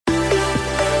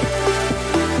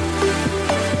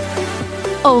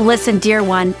Oh, listen, dear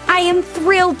one, I am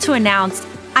thrilled to announce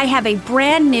I have a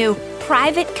brand new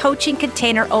private coaching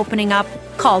container opening up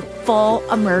called Full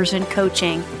Immersion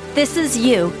Coaching. This is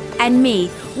you and me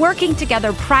working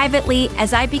together privately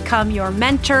as I become your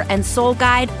mentor and soul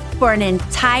guide for an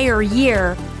entire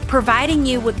year, providing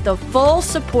you with the full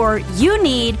support you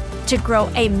need to grow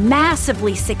a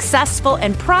massively successful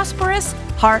and prosperous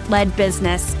heart-led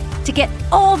business. To get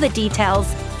all the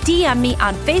details, DM me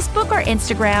on Facebook or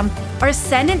Instagram, or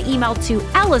send an email to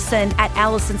Allison at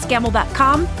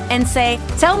AllisonScammell.com and say,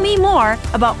 tell me more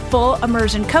about Full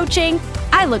Immersion Coaching.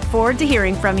 I look forward to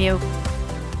hearing from you.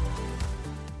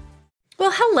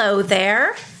 Well, hello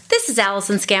there. This is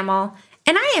Allison Scammell,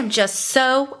 and I am just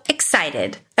so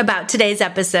excited about today's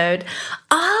episode,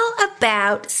 all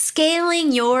about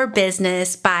scaling your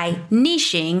business by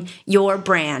niching your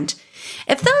brand.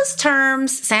 If those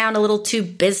terms sound a little too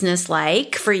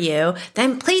business-like for you,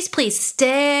 then please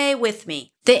stay with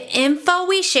me. The info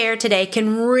we share today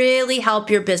can really help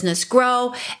your business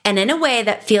grow, and in a way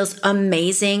that feels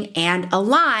amazing and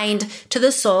aligned to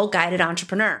the soul-guided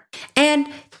entrepreneur. And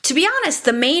to be honest,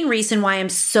 the main reason why I'm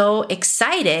so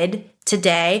excited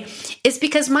today is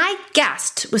because my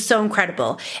guest was so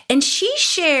incredible, and she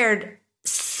shared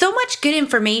so much good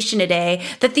information today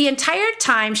that the entire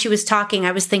time she was talking,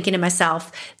 I was thinking to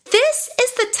myself, this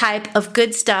is the type of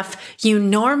good stuff you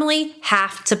normally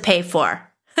have to pay for.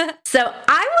 So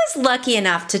I was lucky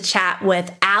enough to chat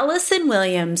with Allison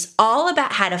Williams all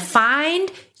about how to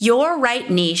find your right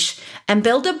niche and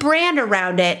build a brand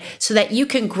around it so that you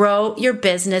can grow your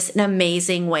business in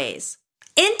amazing ways.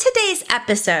 In today's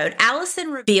episode,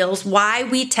 Allison reveals why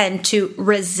we tend to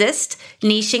resist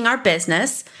niching our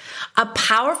business, a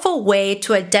powerful way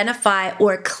to identify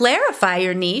or clarify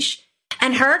your niche,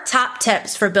 and her top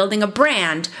tips for building a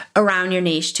brand around your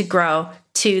niche to grow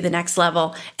to the next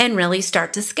level and really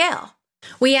start to scale.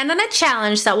 We end on a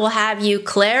challenge that will have you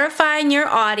clarifying your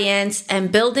audience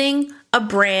and building a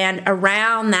brand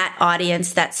around that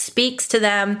audience that speaks to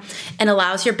them and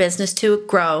allows your business to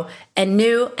grow in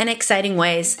new and exciting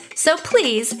ways. So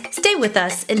please stay with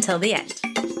us until the end.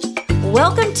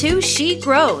 Welcome to She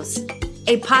Grows,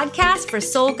 a podcast for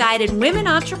soul-guided women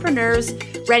entrepreneurs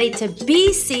ready to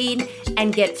be seen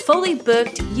and get fully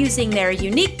booked using their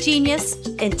unique genius,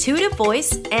 intuitive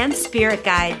voice, and spirit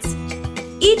guides.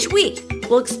 Each week,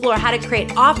 we'll explore how to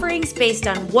create offerings based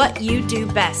on what you do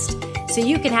best, so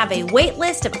you can have a wait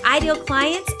list of ideal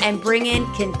clients and bring in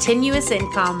continuous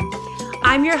income.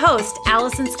 I'm your host,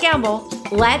 Allison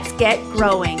Scammell. Let's get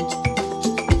growing.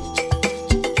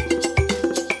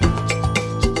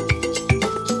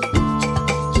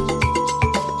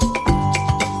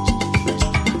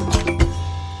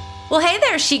 Well, hey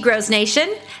there, She Grows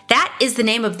Nation. That is the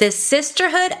name of this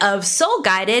sisterhood of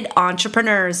soul-guided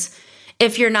entrepreneurs.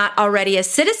 If you're not already a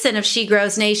citizen of She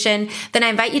Grows Nation, then I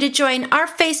invite you to join our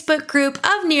Facebook group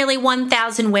of nearly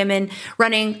 1,000 women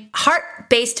running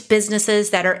heart-based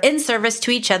businesses that are in service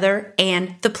to each other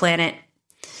and the planet.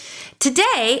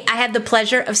 Today, I had the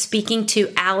pleasure of speaking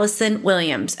to Allison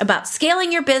Williams about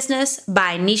scaling your business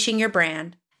by niching your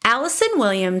brand. Allison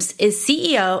Williams is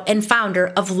CEO and founder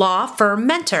of Law Firm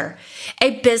Mentor,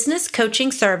 a business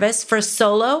coaching service for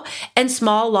solo and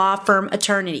small law firm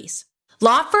attorneys.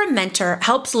 Law Firm Mentor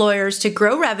helps lawyers to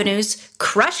grow revenues,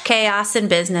 crush chaos in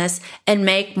business, and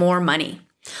make more money.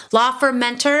 Law Firm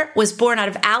Mentor was born out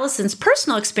of Allison's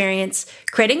personal experience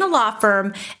creating a law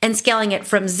firm and scaling it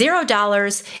from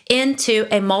 $0 into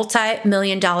a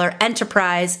multi-million-dollar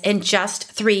enterprise in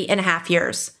just 3.5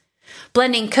 years.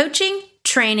 Blending coaching,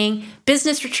 training,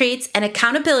 business retreats, and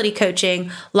accountability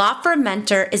coaching, Law Firm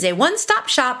Mentor is a one-stop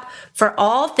shop for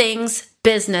all things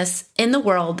business in the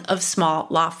world of small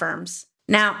law firms.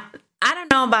 Now, I don't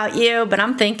know about you, but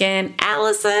I'm thinking,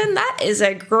 Allison, that is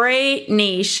a great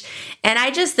niche. And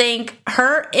I just think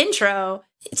her intro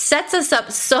sets us up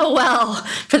so well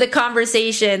for the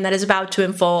conversation that is about to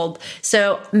unfold.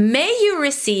 So may you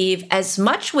receive as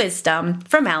much wisdom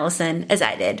from Allison as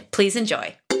I did. Please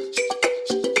enjoy.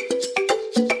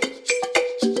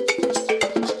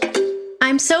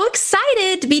 I'm so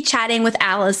excited to be chatting with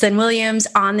Allison Williams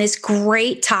on this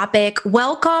great topic.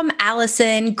 Welcome,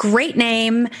 Allison. Great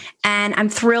name. And I'm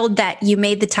thrilled that you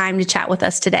made the time to chat with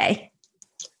us today.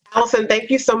 Allison, thank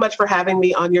you so much for having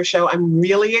me on your show. I'm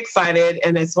really excited,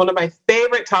 and it's one of my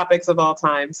favorite topics of all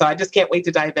time. So I just can't wait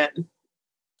to dive in.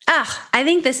 I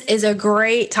think this is a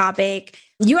great topic.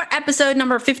 You are episode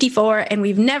number 54, and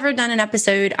we've never done an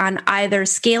episode on either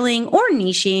scaling or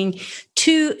niching,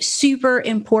 two super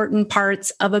important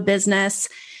parts of a business.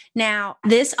 Now,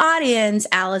 this audience,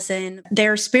 Allison,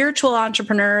 they're spiritual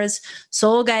entrepreneurs,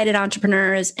 soul-guided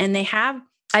entrepreneurs, and they have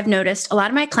I've noticed a lot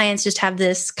of my clients just have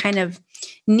this kind of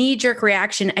knee-jerk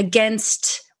reaction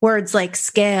against words like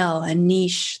scale and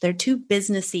niche. They're too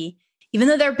businessy. Even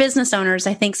though they're business owners,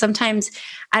 I think sometimes,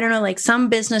 I don't know, like some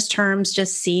business terms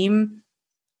just seem,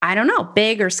 I don't know,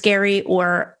 big or scary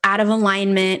or out of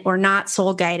alignment or not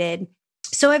soul guided.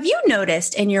 So have you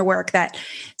noticed in your work that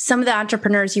some of the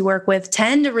entrepreneurs you work with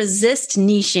tend to resist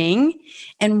niching?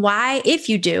 And why, if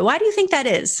you do, why do you think that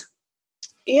is?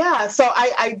 Yeah, so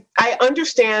I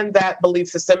understand that belief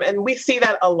system, and we see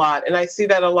that a lot. And I see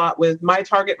that a lot with my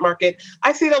target market.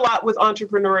 I see it a lot with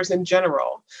entrepreneurs in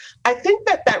general. I think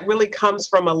that that really comes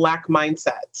from a lack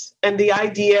mindset and the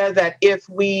idea that if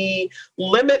we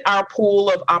limit our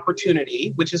pool of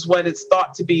opportunity, which is what it's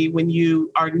thought to be when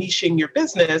you are niching your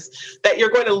business, that you're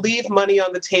going to leave money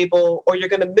on the table, or you're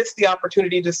going to miss the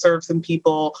opportunity to serve some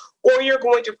people, or you're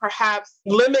going to perhaps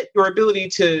limit your ability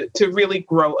to really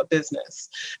grow a business.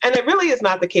 And it really is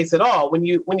not the case at all. When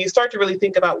you start to really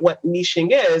think about what niching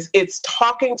is, it's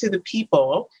talking to the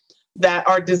people that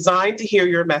are designed to hear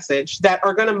your message, that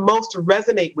are going to most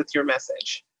resonate with your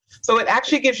message. So it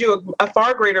actually gives you a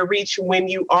far greater reach when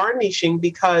you are niching,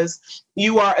 because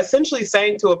you are essentially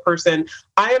saying to a person,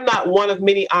 I am not one of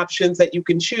many options that you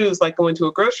can choose, like going to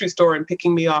a grocery store and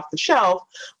picking me off the shelf.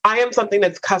 I am something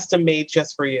that's custom made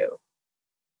just for you.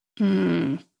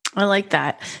 I like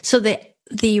that. So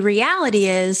the reality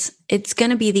is it's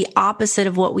going to be the opposite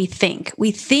of what we think.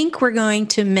 We think we're going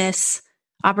to miss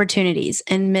opportunities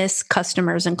and miss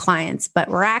customers and clients, but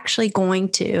we're actually going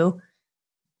to,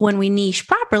 when we niche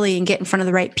properly and get in front of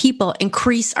the right people,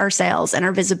 increase our sales and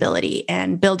our visibility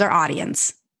and build our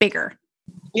audience bigger.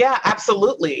 Yeah,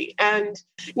 absolutely. And,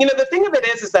 the thing of it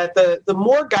is that the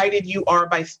more guided you are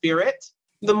by spirit,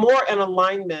 the more in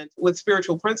alignment with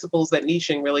spiritual principles that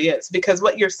niching really is. Because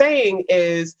what you're saying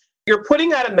is you're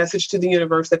putting out a message to the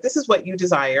universe that this is what you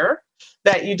desire,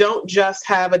 that you don't just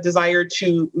have a desire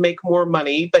to make more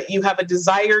money, but you have a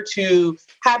desire to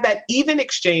have that even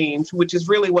exchange, which is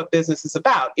really what business is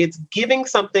about. It's giving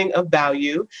something of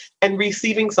value and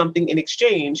receiving something in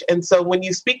exchange. And so when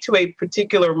you speak to a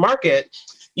particular market,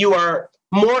 you are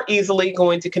more easily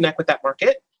going to connect with that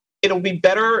market. It'll be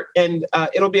better, and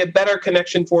it'll be a better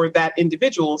connection for that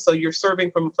individual. So you're serving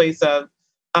from a place of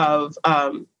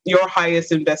your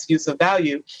highest and best use of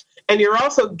value. And you're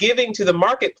also giving to the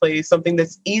marketplace something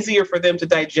that's easier for them to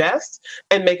digest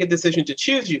and make a decision to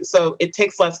choose you. So it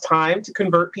takes less time to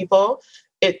convert people.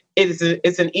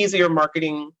 It's an easier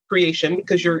marketing creation,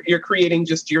 because you're creating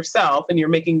just yourself, and you're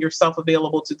making yourself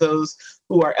available to those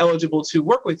who are eligible to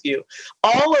work with you.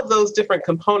 All of those different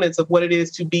components of what it is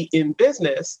to be in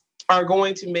business are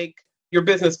going to make your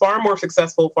business far more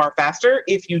successful, far faster,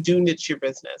 if you do niche your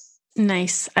business.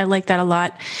 Nice. I like that a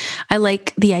lot. I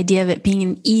like the idea of it being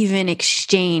an even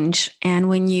exchange. And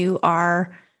when you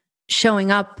are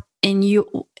showing up in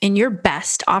your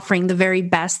best, offering the very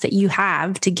best that you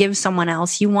have to give someone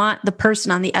else, you want the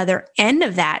person on the other end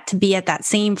of that to be at that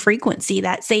same frequency,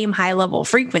 that same high level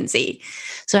frequency.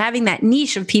 So having that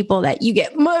niche of people that you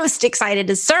get most excited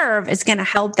to serve is going to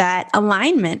help that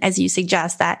alignment, as you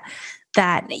suggest, that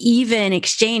even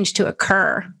exchange to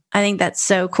occur. I think that's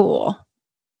so cool.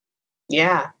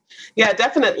 Yeah,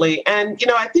 definitely. And,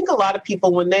 I think a lot of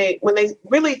people, when they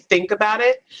really think about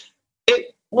it,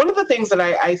 one of the things that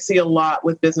I see a lot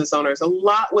with business owners, a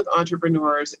lot with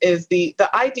entrepreneurs, is the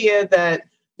idea that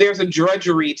there's a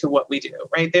drudgery to what we do,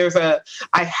 right? There's I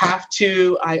have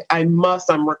to, I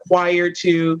must, I'm required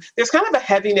to. There's kind of a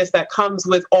heaviness that comes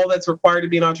with all that's required to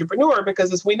be an entrepreneur,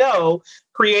 because as we know,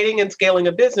 creating and scaling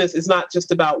a business is not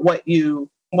just about what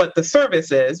the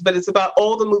service is, but it's about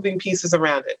all the moving pieces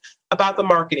around it, about the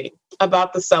marketing,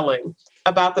 about the selling,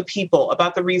 about the people,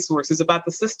 about the resources, about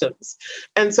the systems.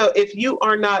 And so if you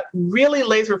are not really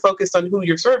laser focused on who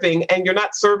you're serving, and you're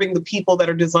not serving the people that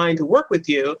are designed to work with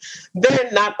you,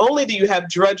 then not only do you have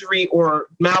drudgery or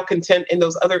malcontent in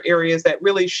those other areas that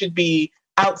really should be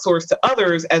outsourced to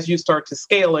others as you start to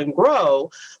scale and grow,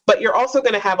 but you're also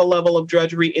going to have a level of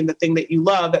drudgery in the thing that you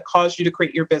love that caused you to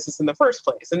create your business in the first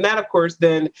place. And that, of course,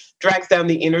 then drags down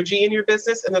the energy in your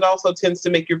business. And it also tends to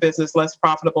make your business less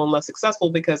profitable and less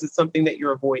successful, because it's something that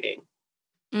you're avoiding.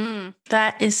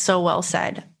 That is so well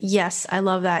said. Yes, I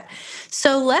love that.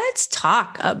 So let's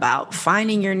talk about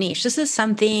finding your niche. This is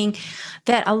something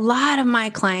that a lot of my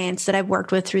clients that I've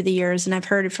worked with through the years, and I've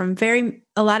heard it from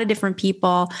a lot of different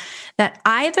people, that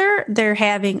either they're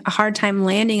having a hard time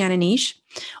landing on a niche,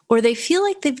 or they feel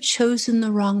like they've chosen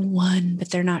the wrong one,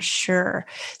 but they're not sure.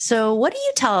 So what do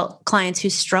you tell clients who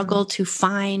struggle to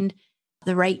find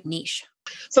the right niche?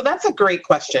 So that's a great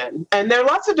question. And there are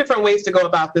lots of different ways to go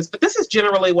about this, but this is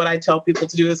generally what I tell people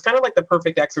to do. It's kind of like the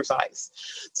perfect exercise.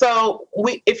 So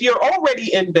if you're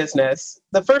already in business,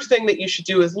 the first thing that you should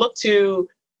do is look to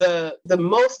the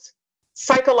most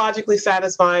psychologically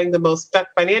satisfying, the most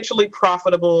financially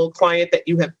profitable client that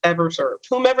you have ever served.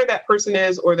 Whomever that person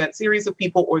is, or that series of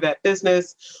people, or that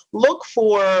business, look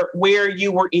for where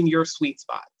you were in your sweet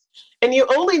spot. And you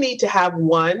only need to have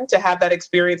one to have that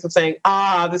experience of saying,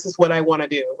 this is what I want to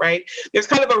do, right? There's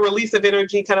kind of a release of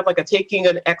energy, kind of like a taking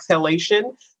an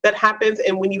exhalation that happens.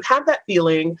 And when you have that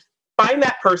feeling, find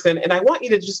that person. And I want you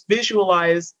to just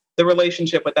visualize the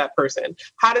relationship with that person.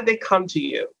 How did they come to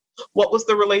you? What was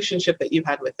the relationship that you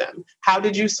had with them? How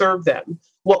did you serve them?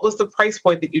 What was the price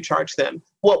point that you charged them?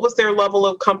 What was their level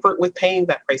of comfort with paying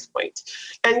that price point?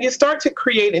 And you start to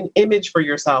create an image for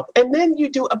yourself. And then you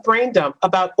do a brain dump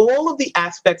about all of the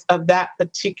aspects of that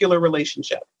particular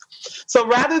relationship. So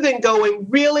rather than going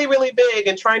really, really big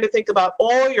and trying to think about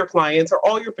all your clients or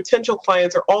all your potential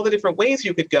clients or all the different ways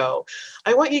you could go,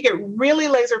 I want you to get really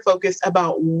laser focused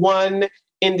about one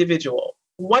individual.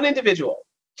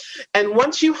 And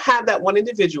once you have that one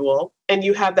individual and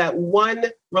you have that one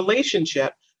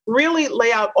relationship, really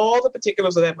lay out all the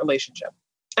particulars of that relationship.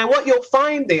 And what you'll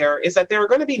find there is that there are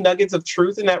going to be nuggets of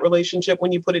truth in that relationship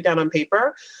when you put it down on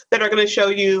paper that are going to show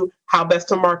you how best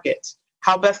to market,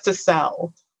 how best to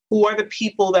sell, who are the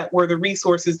people that were the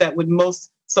resources that would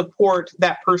most support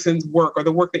that person's work or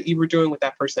the work that you were doing with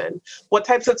that person. What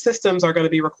types of systems are going to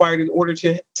be required in order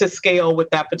to scale with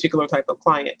that particular type of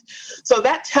client? So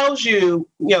that tells you,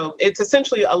 it's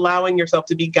essentially allowing yourself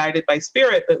to be guided by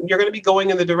spirit, but you're going to be going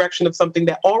in the direction of something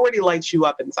that already lights you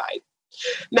up inside.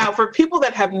 Now, for people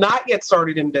that have not yet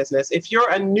started in business, if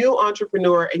you're a new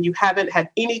entrepreneur and you haven't had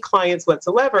any clients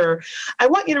whatsoever, I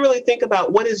want you to really think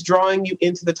about what is drawing you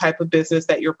into the type of business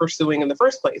that you're pursuing in the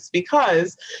first place.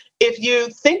 Because if you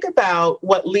think about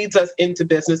what leads us into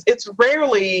business, it's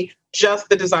rarely just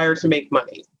the desire to make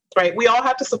money. Right? We all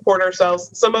have to support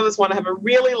ourselves. Some of us want to have a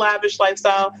really lavish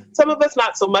lifestyle. Some of us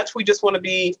not so much. We just want to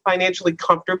be financially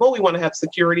comfortable. We want to have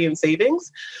security and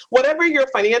savings. Whatever your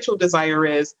financial desire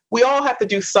is, we all have to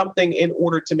do something in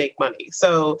order to make money.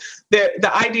 So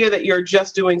the idea that you're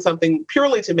just doing something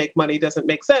purely to make money doesn't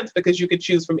make sense because you could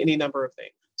choose from any number of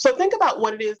things. So think about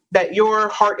what it is that your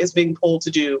heart is being pulled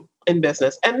to do in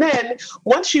business. And then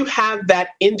once you have that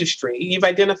industry, you've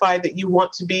identified that you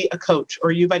want to be a coach,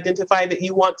 or you've identified that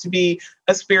you want to be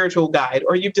a spiritual guide,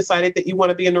 or you've decided that you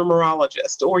want to be a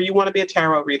numerologist, or you want to be a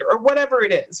tarot reader, or whatever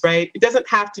it is, right? It doesn't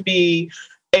have to be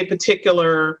a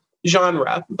particular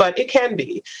genre, but it can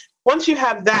be. Once you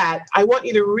have that, I want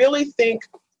you to really think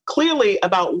clearly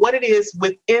about what it is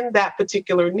within that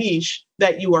particular niche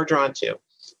that you are drawn to.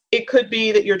 It could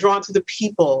be that you're drawn to the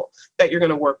people that you're going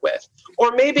to work with.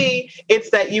 Or maybe it's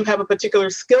that you have a particular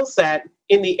skill set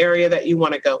in the area that you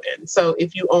want to go in. So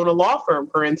if you own a law firm,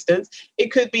 for instance, it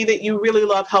could be that you really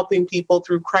love helping people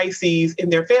through crises in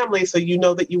their family, so you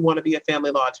know that you want to be a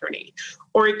family law attorney.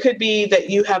 Or it could be that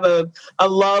you have a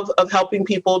love of helping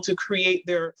people to create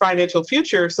their financial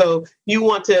future, so you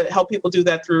want to help people do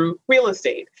that through real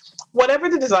estate. Whatever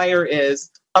the desire is,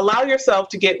 allow yourself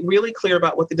to get really clear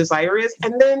about what the desire is,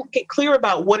 and then get clear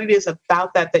about what it is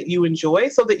about that you enjoy,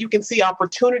 so that you can see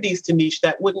opportunities to niche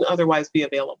that wouldn't otherwise be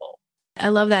available. I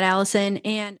love that, Allison.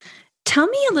 And tell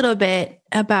me a little bit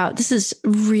about, this is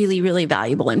really, really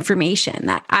valuable information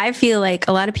that I feel like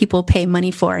a lot of people pay money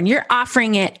for, and you're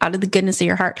offering it out of the goodness of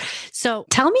your heart. So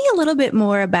tell me a little bit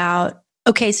more about,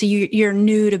 okay, so you're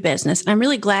new to business. And I'm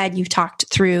really glad you've talked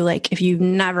through, like, if you've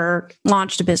never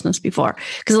launched a business before,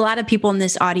 because a lot of people in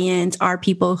this audience are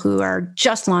people who are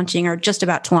just launching or just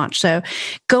about to launch. So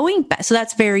so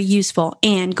that's very useful.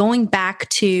 And going back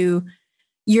to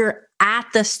you're at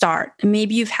the start,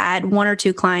 maybe you've had one or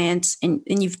two clients and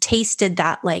you've tasted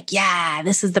that, like, yeah,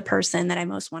 this is the person that I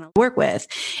most want to work with.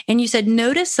 And you said,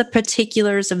 notice the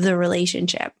particulars of the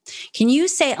relationship. Can you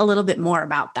say a little bit more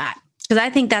about that? Because I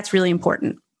think that's really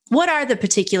important. What are the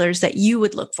particulars that you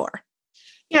would look for?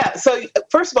 Yeah. So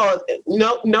first of all,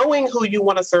 knowing who you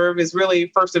want to serve is really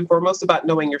first and foremost about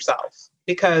knowing yourself,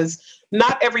 because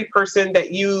not every person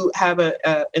that you have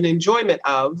an enjoyment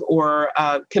of or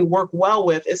can work well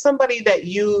with is somebody that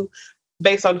you,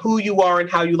 based on who you are and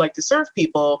how you like to serve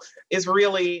people, is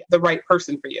really the right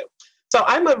person for you. So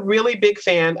I'm a really big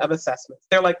fan of assessments.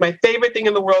 They're like my favorite thing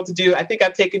in the world to do. I think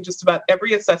I've taken just about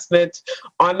every assessment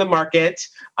on the market.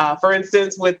 For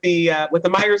instance, with the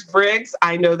Myers-Briggs,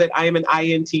 I know that I am an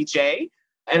INTJ,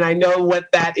 and I know what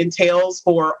that entails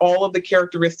for all of the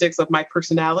characteristics of my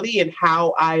personality and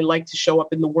how I like to show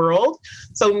up in the world.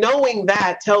 So knowing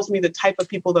that tells me the type of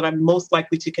people that I'm most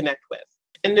likely to connect with.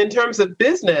 And in terms of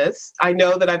business, I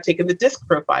know that I've taken the DISC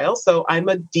profile, so I'm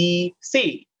a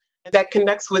DC. And that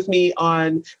connects with me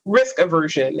on risk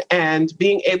aversion and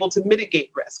being able to mitigate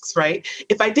risks, right?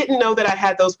 If I didn't know that I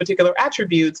had those particular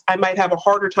attributes, I might have a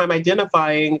harder time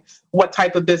identifying what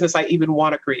type of business I even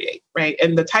want to create, right?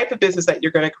 And the type of business that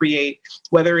you're going to create,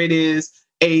 whether it is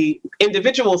a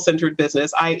individual-centered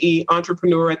business, i.e.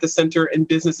 entrepreneur at the center and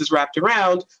business is wrapped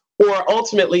around, or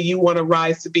ultimately you want to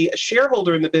rise to be a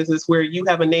shareholder in the business where you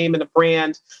have a name and a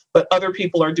brand, but other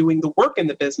people are doing the work in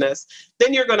the business,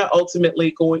 then you're going to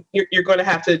ultimately you're going to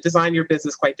have to design your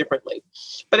business quite differently.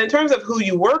 But in terms of who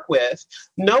you work with,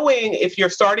 knowing if you're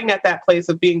starting at that place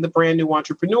of being the brand new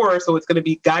entrepreneur, so it's going to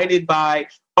be guided by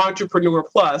Entrepreneur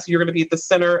Plus, you're going to be at the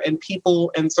center and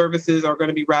people and services are going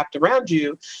to be wrapped around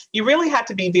you. You really have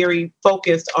to be very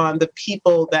focused on the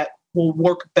people that will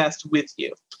work best with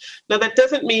you. Now, that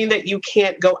doesn't mean that you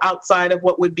can't go outside of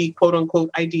what would be quote unquote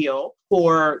ideal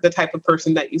for the type of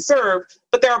person that you serve,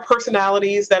 but there are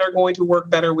personalities that are going to work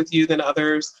better with you than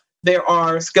others. There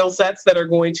are skill sets that are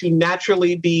going to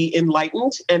naturally be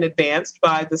enlightened and advanced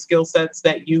by the skill sets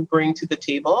that you bring to the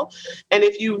table. And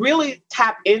if you really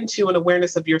tap into an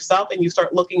awareness of yourself and you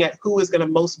start looking at who is going to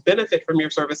most benefit from your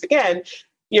service, again,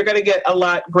 you're going to get a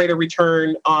lot greater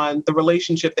return on the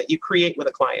relationship that you create with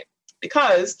a client.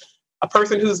 Because a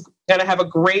person who's going to have a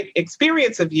great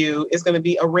experience of you is going to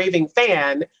be a raving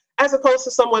fan, as opposed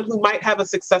to someone who might have a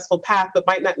successful path but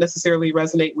might not necessarily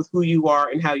resonate with who you are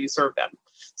and how you serve them.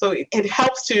 So it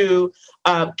helps to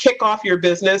kick off your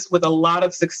business with a lot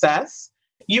of success.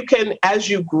 You can, as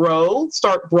you grow,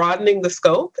 start broadening the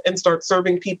scope and start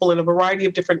serving people in a variety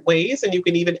of different ways. And you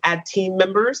can even add team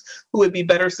members who would be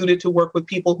better suited to work with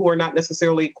people who are not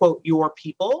necessarily, quote, your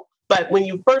people. But when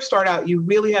you first start out, you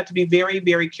really have to be very,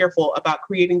 very careful about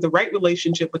creating the right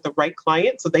relationship with the right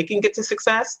client so they can get to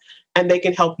success and they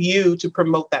can help you to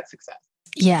promote that success.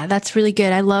 Yeah, that's really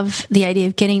good. I love the idea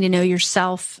of getting to know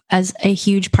yourself as a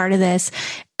huge part of this.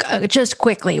 Just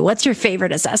quickly, what's your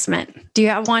favorite assessment? Do you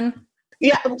have one?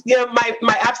 Yeah,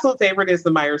 my absolute favorite is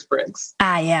the Myers-Briggs.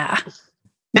 Yeah.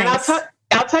 And Nice.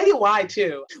 I'll tell you why,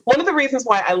 too. One of the reasons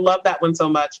why I love that one so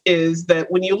much is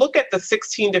that when you look at the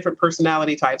 16 different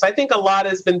personality types, I think a lot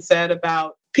has been said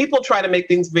about people try to make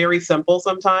things very simple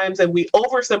sometimes, and we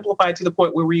oversimplify to the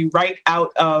point where we write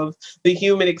out of the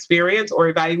human experience or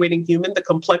evaluating the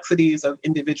complexities of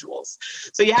individuals.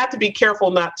 So you have to be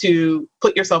careful not to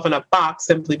put yourself in a box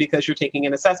simply because you're taking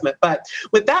an assessment. But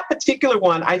with that particular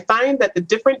one, I find that the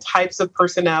different types of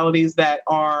personalities that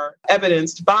are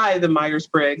evidenced by the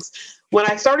Myers-Briggs, when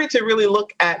I started to really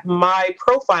look at my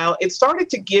profile, it started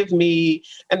to give me,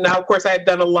 and now, of course, I've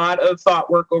done a lot of thought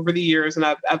work over the years, and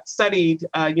I've studied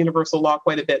universal law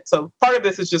quite a bit. So part of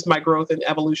this is just my growth and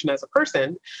evolution as a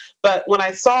person. But when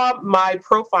I saw my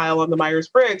profile on the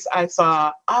Myers-Briggs, I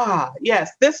saw,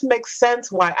 yes, this makes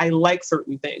sense why I like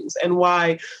certain things and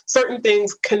why certain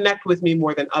things connect with me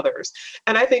more than others.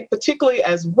 And I think particularly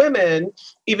as women,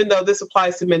 even though this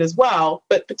applies to men as well,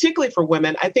 but particularly for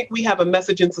women, I think we have a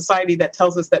message in society that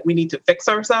tells us that we need to fix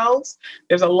ourselves.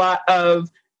 There's a lot of,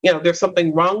 there's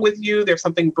something wrong with you. There's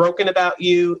something broken about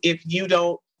you if you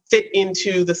don't fit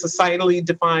into the societally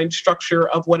defined structure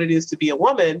of what it is to be a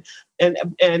woman and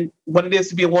what it is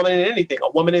to be a woman in anything,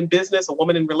 a woman in business, a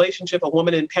woman in relationship, a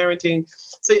woman in parenting.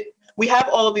 So we have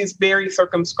all of these very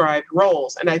circumscribed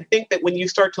roles. And I think that when you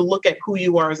start to look at who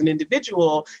you are as an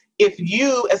individual, if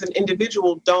you as an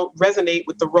individual don't resonate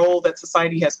with the role that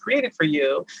society has created for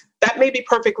you, that may be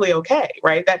perfectly okay,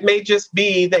 right? That may just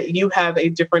be that you have a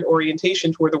different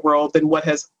orientation toward the world than what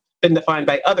has been defined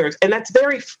by others. And that's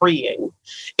very freeing.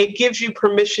 It gives you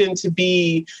permission to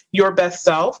be your best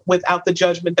self without the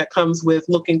judgment that comes with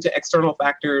looking to external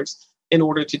factors in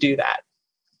order to do that.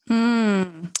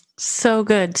 So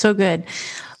good. So good.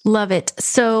 Love it.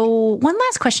 So one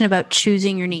last question about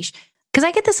choosing your niche, because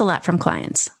I get this a lot from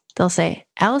clients. They'll say,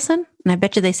 Allison, and I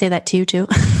bet you they say that to you too.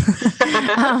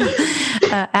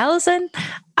 Allison,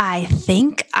 I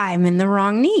think I'm in the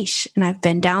wrong niche and I've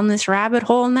been down this rabbit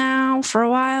hole now for a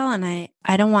while. And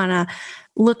I don't want to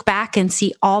look back and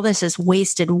see all this as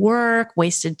wasted work,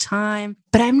 wasted time,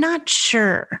 but I'm not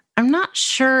sure. I'm not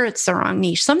sure it's the wrong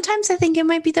niche. Sometimes I think it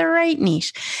might be the right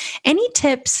niche. Any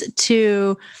tips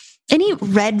to any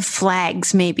red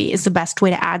flags, maybe is the best way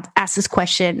to ask this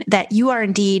question, that you are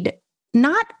indeed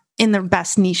not in the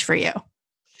best niche for you?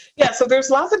 Yeah, so there's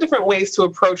lots of different ways to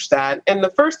approach that. And the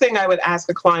first thing I would ask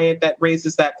a client that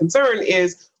raises that concern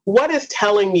is, what is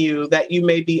telling you that you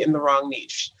may be in the wrong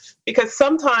niche? Because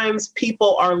sometimes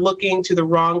people are looking to the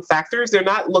wrong factors. They're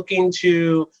not looking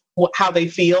to how they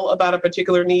feel about a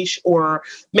particular niche, or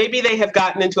maybe they have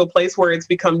gotten into a place where it's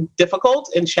become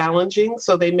difficult and challenging.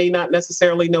 So they may not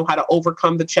necessarily know how to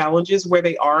overcome the challenges where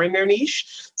they are in their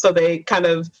niche. So they kind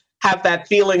of have that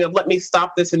feeling of, let me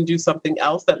stop this and do something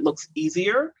else that looks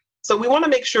easier. So we want to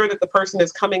make sure that the person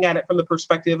is coming at it from the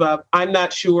perspective of, I'm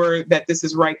not sure that this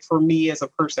is right for me as a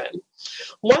person.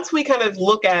 Once we kind of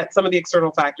look at some of the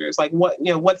external factors, like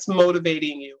what's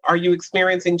motivating you? Are you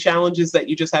experiencing challenges that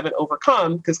you just haven't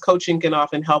overcome? Because coaching can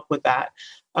often help with that.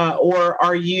 Or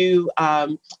are you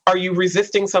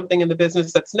resisting something in the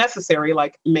business that's necessary,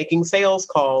 like making sales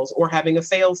calls or having a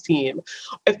sales team?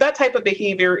 If that type of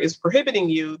behavior is prohibiting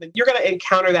you, then you're going to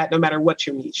encounter that no matter what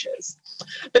your niche is.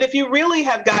 But if you really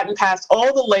have gotten past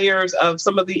all the layers of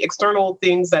some of the external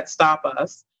things that stop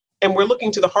us, and we're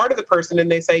looking to the heart of the person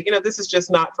and they say, this is just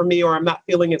not for me, or I'm not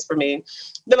feeling it's for me,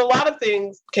 then a lot of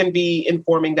things can be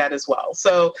informing that as well.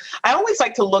 So I always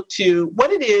like to look to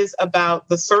what it is about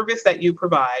the service that you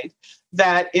provide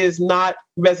that is not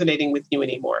resonating with you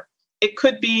anymore. It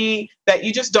could be that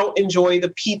you just don't enjoy the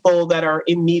people that are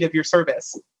in need of your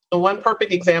service. And one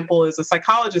perfect example is a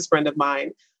psychologist friend of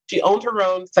mine. She owned her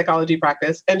own psychology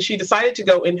practice, and she decided to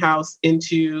go in-house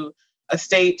into a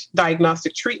state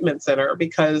diagnostic treatment center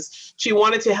because she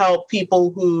wanted to help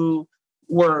people who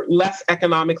were less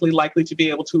economically likely to be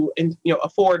able to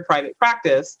afford private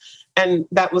practice. And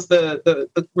that was the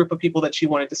group of people that she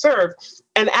wanted to serve.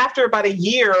 And after about a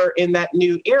year in that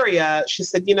new area, she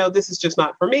said, this is just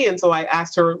not for me. And so I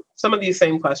asked her some of these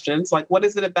same questions, like, what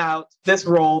is it about this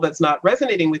role that's not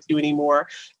resonating with you anymore?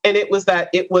 And it was that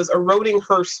it was eroding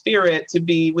her spirit to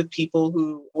be with people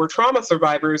who were trauma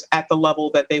survivors at the level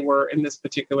that they were in this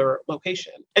particular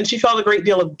location. And she felt a great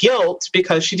deal of guilt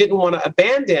because she didn't want to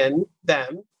abandon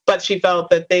them, but she felt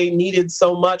that they needed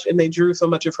so much and they drew so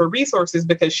much of her resources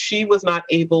because she was not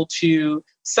able to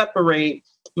separate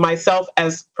myself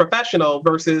as professional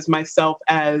versus myself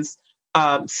as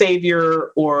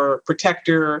savior or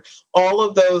protector, all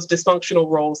of those dysfunctional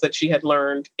roles that she had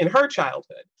learned in her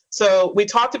childhood. So we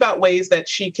talked about ways that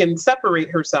she can separate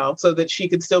herself so that she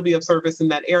could still be of service in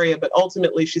that area. But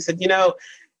ultimately, she said,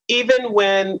 even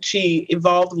when she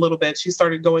evolved a little bit, she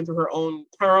started going through her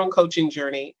own coaching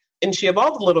journey. And she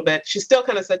evolved a little bit. She still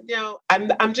kind of said,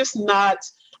 I'm just not,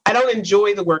 I don't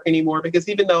enjoy the work anymore because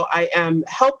even though I am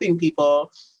helping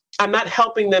people, I'm not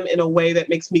helping them in a way that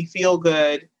makes me feel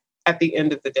good at the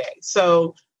end of the day.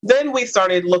 So then we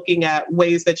started looking at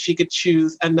ways that she could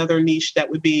choose another niche that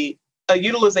would be a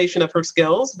utilization of her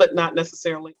skills, but not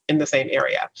necessarily in the same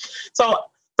area. So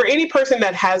for any person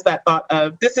that has that thought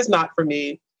of, this is not for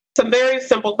me, some very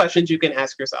simple questions you can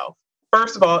ask yourself.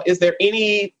 First of all, is there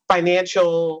any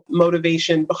financial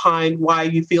motivation behind why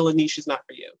you feel a niche is not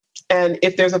for you? And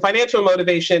if there's a financial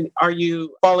motivation, are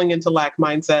you falling into lack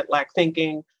mindset, lack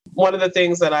thinking? One of the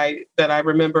things that I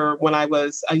remember when I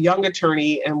was a young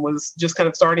attorney and was just kind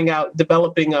of starting out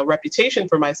developing a reputation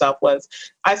for myself was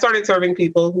I started serving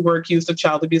people who were accused of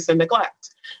child abuse and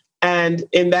neglect. And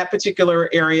in that particular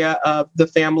area of the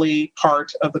family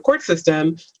part of the court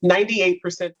system,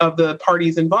 98% of the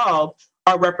parties involved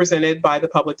are represented by the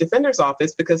public defender's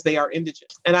office because they are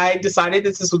indigent. And I decided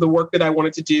this was the work that I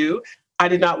wanted to do. I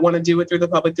did not want to do it through the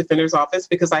public defender's office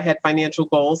because I had financial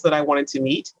goals that I wanted to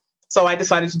meet. So I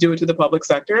decided to do it to the public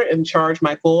sector and charge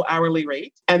my full hourly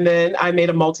rate. And then I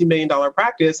made a multi-million-dollar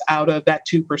practice out of that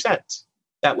 2%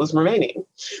 that was remaining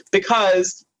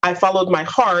because I followed my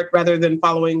heart rather than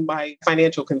following my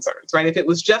financial concerns, right? If it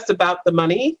was just about the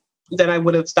money, then I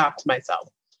would have stopped myself.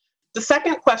 The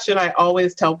second question I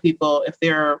always tell people if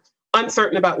they're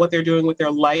uncertain about what they're doing with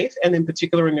their life, and in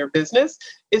particular in their business,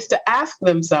 is to ask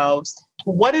themselves,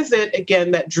 what is it,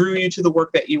 again, that drew you to the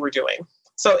work that you were doing?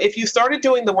 So if you started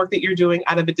doing the work that you're doing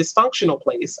out of a dysfunctional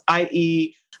place,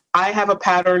 i.e., I have a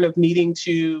pattern of needing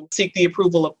to seek the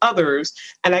approval of others,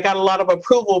 and I got a lot of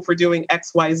approval for doing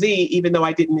X, Y, Z, even though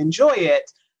I didn't enjoy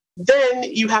it, then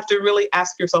you have to really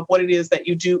ask yourself what it is that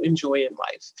you do enjoy in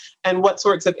life and what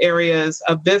sorts of areas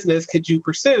of business could you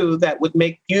pursue that would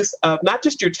make use of not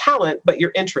just your talent, but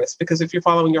your interest. Because if you're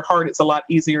following your heart, it's a lot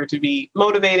easier to be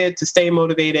motivated, to stay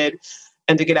motivated,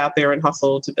 and to get out there and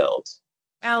hustle to build.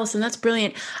 Allison, that's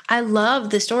brilliant. I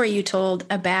love the story you told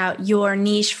about your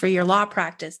niche for your law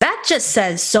practice. That just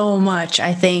says so much,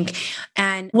 I think.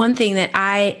 And one thing that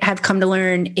I have come to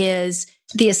learn is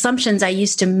the assumptions I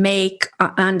used to make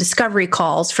on discovery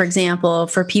calls, for example,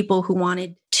 for people who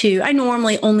wanted to, I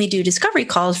normally only do discovery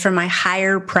calls for my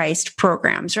higher priced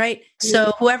programs, right?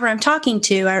 So whoever I'm talking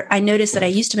to, I noticed that I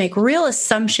used to make real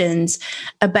assumptions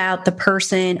about the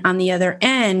person on the other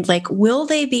end, like, will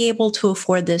they be able to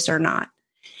afford this or not?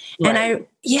 Right. And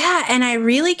Yeah. And I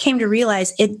really came to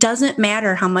realize it doesn't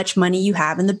matter how much money you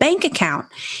have in the bank account.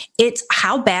 It's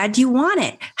how bad you want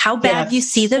it, how bad you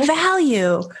see the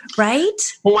value, right?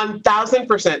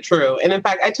 1000% true. And in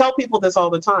fact, I tell people this all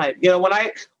the time.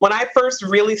 When I first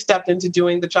really stepped into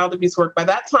doing the child abuse work, by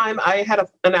that time I had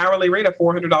an hourly rate of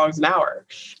 $400 an hour.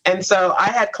 And so I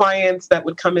had clients that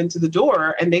would come into the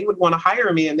door and they would want to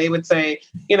hire me, and they would say,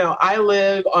 I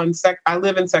live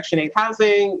in Section 8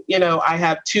 housing, I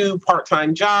have 2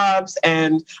 part-time jobs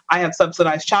and I have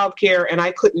subsidized childcare and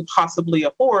I couldn't possibly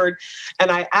afford. And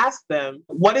I asked them,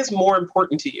 what is more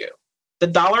important to you? The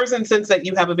dollars and cents that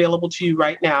you have available to you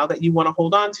right now that you want to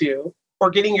hold on to, or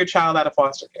getting your child out of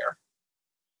foster care?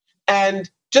 And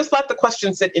just let the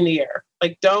question sit in the air.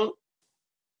 Like, don't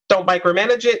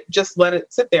micromanage it. Just let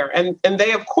it sit there. And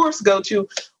they, of course, go to,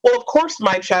 well, of course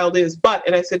my child is, but,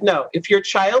 and I said, no, if your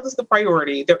child is the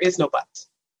priority, there is no but.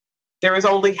 There is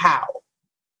only how.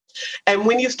 And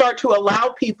when you start to allow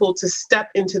people to step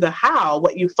into the how,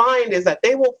 what you find is that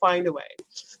they will find a way.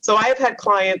 So I have had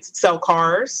clients sell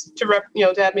cars to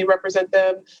have me represent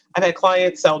them. I've had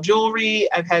clients sell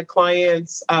jewelry. I've had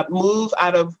clients move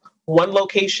out of one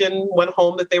location, one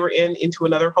home that they were in, into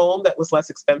another home that was less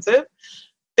expensive.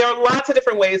 There are lots of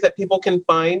different ways that people can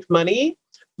find money.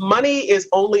 Money is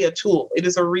only a tool. It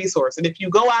is a resource. And if you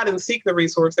go out and seek the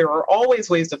resource, there are always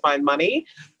ways to find money.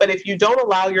 But if you don't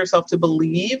allow yourself to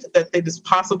believe that it is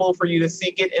possible for you to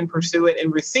seek it and pursue it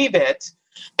and receive it,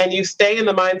 and you stay in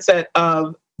the mindset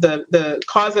of the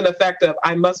cause and effect of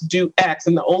I must do X,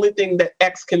 and the only thing that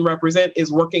X can represent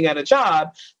is working at a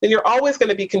job, then you're always going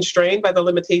to be constrained by the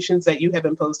limitations that you have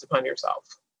imposed upon yourself.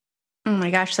 Oh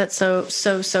my gosh, that's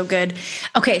so good.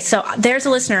 Okay, so there's a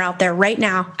listener out there right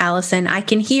now, Allison. I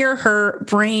can hear her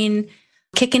brain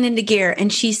kicking into gear,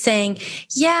 and she's saying,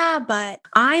 yeah, but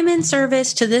I'm in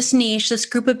service to this niche, this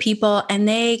group of people, and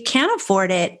they can't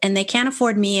afford it, and they can't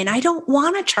afford me, and I don't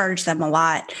want to charge them a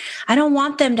lot. I don't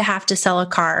want them to have to sell a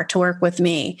car to work with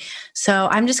me. So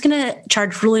I'm just going to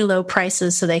charge really low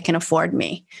prices so they can afford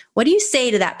me. What do you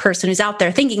say to that person who's out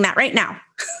there thinking that right now?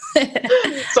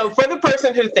 So for the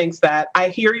person who thinks that, I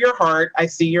hear your heart, I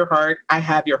see your heart, I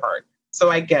have your heart. So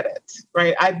I get it,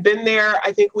 right? I've been there.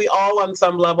 I think we all, on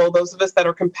some level, those of us that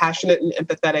are compassionate and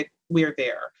empathetic, we're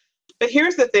there. But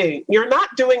here's the thing. You're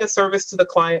not doing a service to the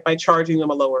client by charging them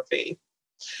a lower fee.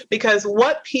 Because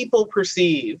what people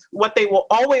perceive, what they will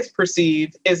always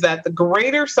perceive, is that the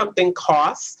greater something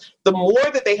costs, the more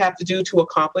that they have to do to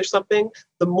accomplish something,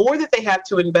 the more that they have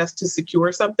to invest to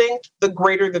secure something, the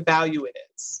greater the value it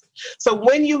is. So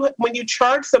when you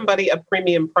charge somebody a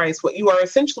premium price, what you are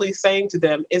essentially saying to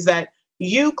them is that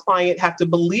you, client, have to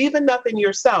believe enough in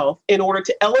yourself in order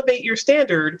to elevate your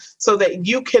standard so that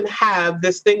you can have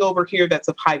this thing over here that's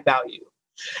of high value.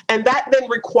 And that then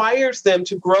requires them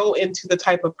to grow into the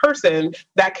type of person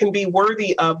that can be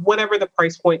worthy of whatever the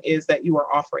price point is that you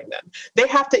are offering them. They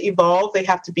have to evolve. They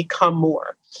have to become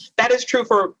more. That is true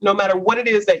for no matter what it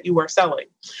is that you are selling.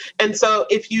 And so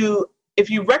if you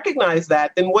recognize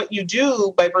that, then what you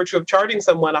do by virtue of charging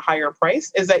someone a higher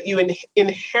price is that you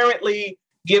inherently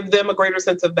give them a greater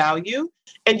sense of value,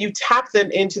 and you tap them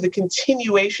into the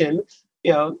continuation,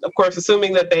 of course,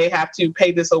 assuming that they have to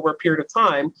pay this over a period of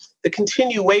time, the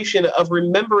continuation of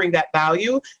remembering that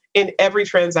value in every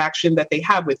transaction that they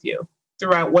have with you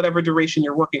throughout whatever duration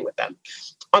you're working with them.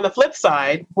 On the flip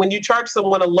side, when you charge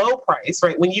someone a low price,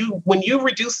 right, when you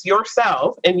reduce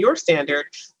yourself and your standard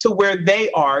to where they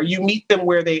are, you meet them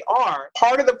where they are.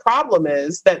 Part of the problem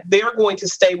is that they're going to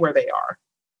stay where they are,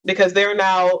 because they're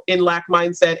now in lack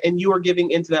mindset and you are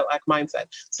giving into that lack mindset.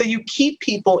 So you keep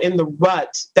people in the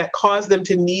rut that cause them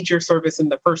to need your service in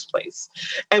the first place.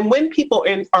 And when people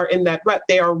are in that rut,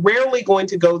 they are rarely going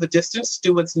to go the distance to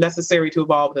do what's necessary to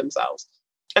evolve themselves.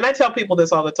 And I tell people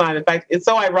this all the time. In fact, it's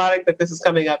so ironic that this is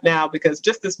coming up now, because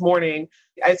just this morning,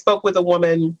 I spoke with a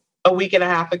woman a week and a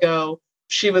half ago.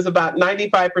 She was about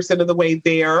 95% of the way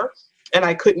there, and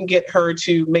I couldn't get her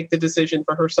to make the decision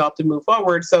for herself to move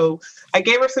forward. So I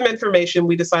gave her some information.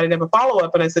 We decided to have a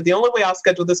follow-up. And I said, the only way I'll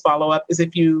schedule this follow-up is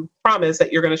if you promise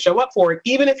that you're going to show up for it,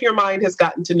 even if your mind has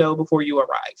gotten to no before you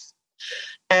arrive.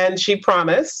 And she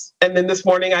promised. And then this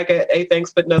morning I get a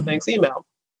thanks but no thanks email.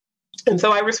 And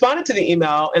so I responded to the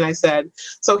email and I said,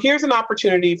 so here's an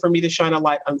opportunity for me to shine a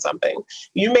light on something.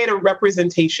 You made a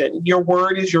representation. Your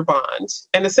word is your bond.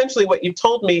 And essentially what you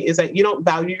told me is that you don't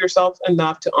value yourself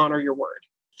enough to honor your word.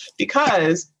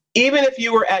 Because even if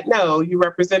you were at no, you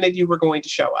represented you were going to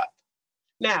show up.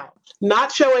 Now,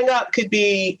 not showing up could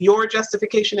be your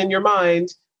justification in your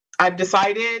mind. I've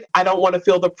decided I don't want to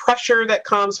feel the pressure that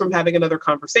comes from having another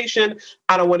conversation.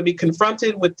 I don't want to be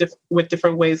confronted with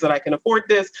different ways that I can afford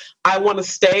this. I want to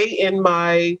stay in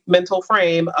my mental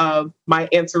frame of my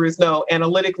answer is no.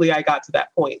 Analytically, I got to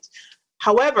that point.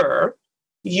 However,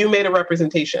 you made a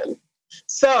representation.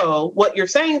 So what you're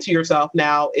saying to yourself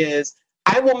now is,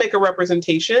 I will make a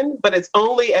representation, but it's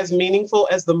only as meaningful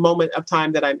as the moment of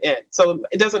time that I'm in. So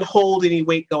it doesn't hold any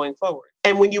weight going forward.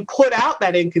 And when you put out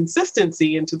that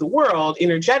inconsistency into the world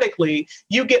energetically,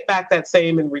 you get back that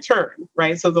same in return,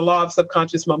 right? So the law of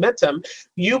subconscious momentum,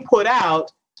 you put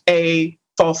out a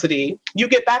falsity, you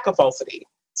get back a falsity.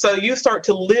 So you start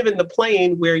to live in the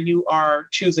plane where you are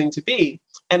choosing to be.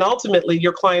 And ultimately,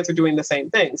 your clients are doing the same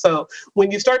thing. So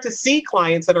when you start to see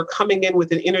clients that are coming in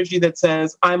with an energy that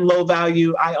says, I'm low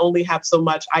value, I only have so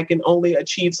much, I can only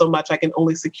achieve so much, I can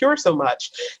only secure so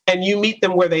much, and you meet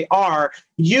them where they are,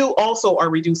 you also are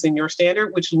reducing your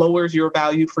standard, which lowers your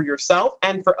value for yourself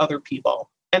and for other people.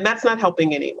 And that's not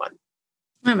helping anyone.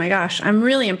 Oh my gosh, I'm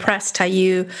really impressed how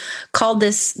you called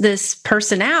this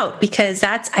person out, because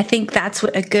I think that's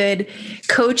what a good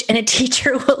coach and a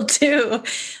teacher will do.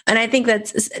 And I think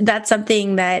that's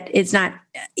something that is not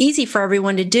easy for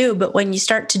everyone to do, but when you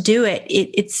start to do it,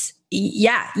 it's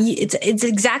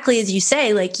exactly as you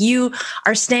say, like you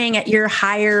are staying at your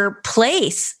higher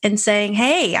place and saying,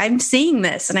 hey, I'm seeing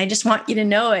this and I just want you to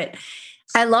know it.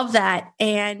 I love that.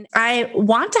 And I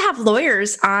want to have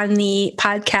lawyers on the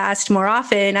podcast more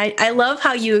often. I love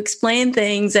how you explain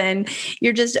things, and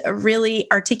you're just really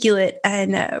articulate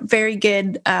and very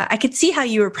good. I could see how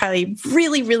you were probably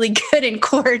really, really good in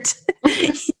court.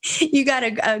 You got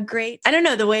a great, I don't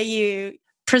know, the way you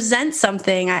present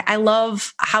something. I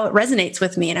love how it resonates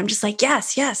with me. And I'm just like,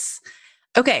 yes.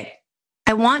 Okay.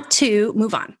 I want to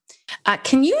move on.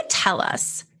 Can you tell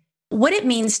us what it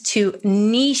means to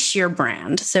niche your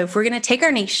brand? So if we're going to take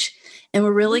our niche and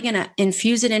we're really going to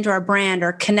infuse it into our brand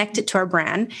or connect it to our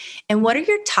brand, and what are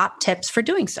your top tips for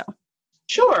doing so?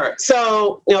 Sure.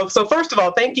 So first of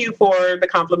all, thank you for the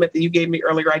compliment that you gave me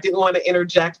earlier. I didn't want to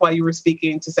interject while you were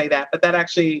speaking to say that, but that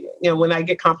actually, when I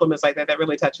get compliments like that, that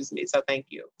really touches me. So thank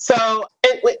you. So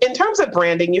in terms of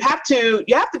branding, you have to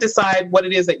decide what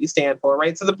it is that you stand for,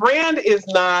 right? So the brand is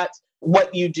not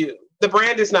what you do. The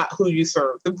brand is not who you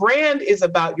serve. The brand is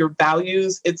about your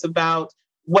values. It's about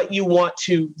what you want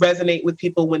to resonate with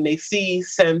people when they see,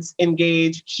 sense,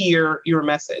 engage, hear your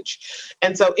message.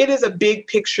 And so it is a big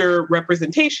picture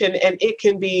representation, and it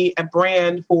can be a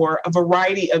brand for a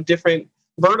variety of different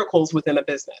verticals within a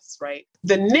business, right?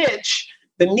 The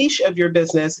niche of your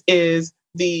business is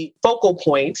the focal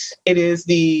point. It is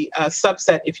the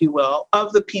subset, if you will,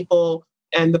 of the people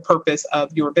and the purpose of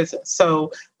your business.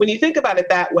 So when you think about it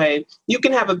that way, you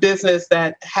can have a business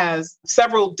that has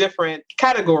several different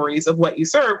categories of what you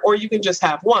serve, or you can just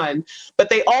have one, but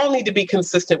they all need to be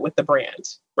consistent with the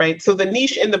brand, right? So the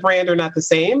niche and the brand are not the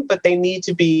same, but they need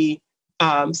to be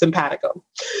simpatico.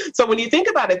 So when you think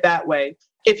about it that way,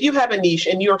 if you have a niche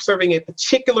and you're serving a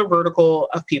particular vertical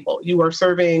of people, you are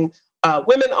serving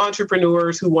women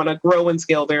entrepreneurs who want to grow and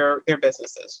scale their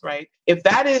businesses, right? If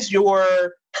that is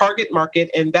your target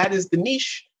market and that is the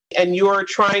niche, and you're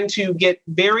trying to get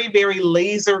very, very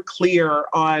laser clear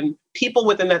on people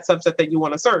within that subset that you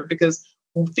want to serve, because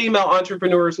female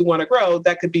entrepreneurs who want to grow,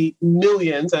 that could be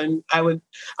millions. And I would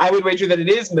wager that it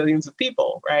is millions of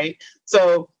people, right?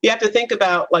 So you have to think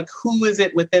about, like, who is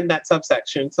it within that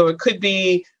subsection? So it could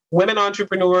be women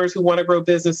entrepreneurs who want to grow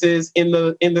businesses in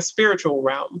the spiritual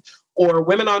realm, or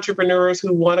women entrepreneurs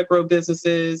who want to grow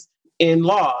businesses in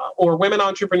law, or women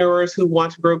entrepreneurs who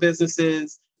want to grow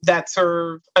businesses that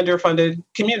serve underfunded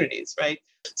communities, right?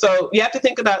 So you have to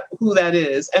think about who that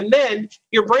is. And then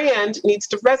your brand needs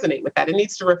to resonate with that. It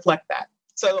needs to reflect that.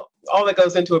 So all that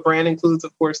goes into a brand includes,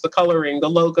 of course, the coloring, the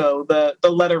logo, the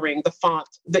lettering, the font,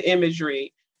 the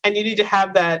imagery, and you need to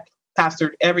have that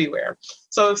plastered everywhere.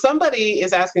 So if somebody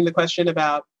is asking the question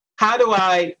about, how do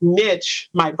I niche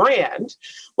my brand?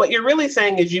 What you're really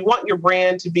saying is you want your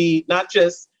brand to be not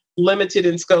just limited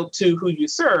in scope to who you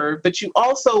serve, but you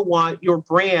also want your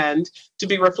brand to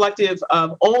be reflective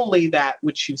of only that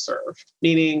which you serve.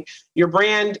 Meaning your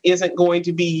brand isn't going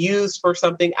to be used for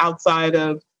something outside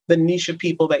of the niche of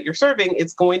people that you're serving.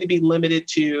 It's going to be limited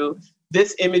to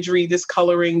this imagery, this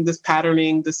coloring, this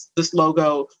patterning, this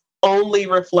logo only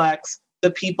reflects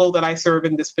the people that I serve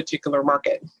in this particular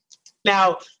market.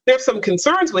 Now, there's some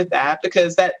concerns with that,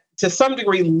 because that to some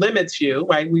degree limits you,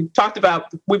 right? We've talked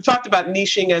about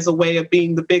niching as a way of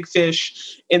being the big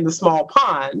fish in the small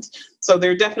pond. So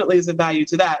there definitely is a value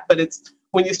to that. But it's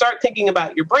when you start thinking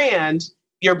about your brand,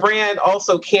 your brand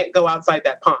also can't go outside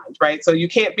that pond, right? So you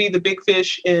can't be the big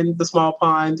fish in the small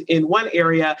pond in one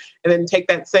area and then take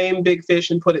that same big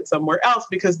fish and put it somewhere else,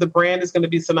 because the brand is going to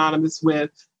be synonymous with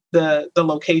the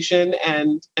location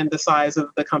and the size of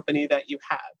the company that you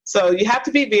have. So you have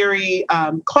to be very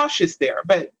cautious there.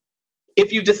 But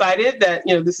if you've decided that,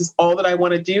 this is all that I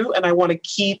want to do, and I want to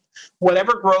keep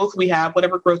whatever growth we have,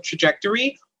 whatever growth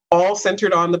trajectory, all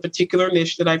centered on the particular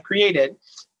niche that I've created,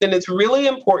 then it's really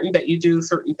important that you do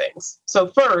certain things. So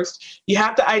first, you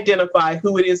have to identify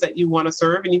who it is that you want to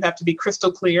serve, and you have to be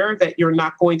crystal clear that you're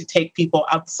not going to take people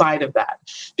outside of that,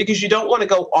 because you don't want to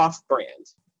go off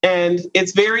brand. And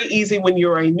it's very easy when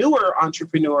you're a newer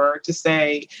entrepreneur to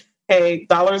say, hey,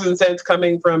 dollars and cents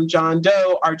coming from John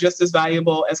Doe are just as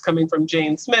valuable as coming from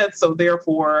Jane Smith. So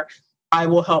therefore, I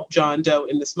will help John Doe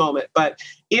in this moment. But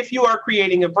if you are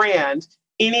creating a brand,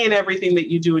 any and everything that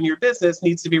you do in your business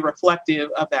needs to be reflective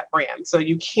of that brand. So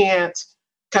you can't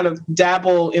kind of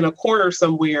dabble in a corner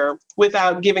somewhere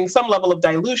without giving some level of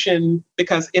dilution,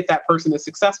 because if that person is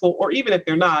successful, or even if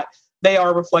they're not, they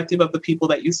are reflective of the people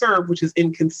that you serve, which is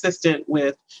inconsistent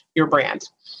with your brand.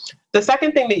 The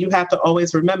second thing that you have to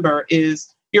always remember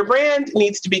is your brand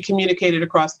needs to be communicated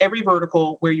across every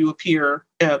vertical where you appear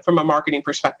from a marketing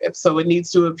perspective. So it needs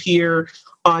to appear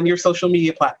on your social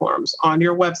media platforms, on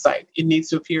your website. It needs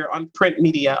to appear on print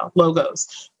media,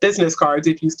 logos, business cards,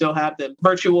 if you still have them,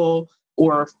 virtual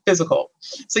or physical.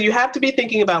 So you have to be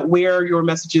thinking about where your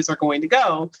messages are going to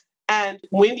go. And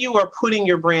when you are putting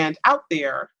your brand out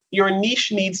there, your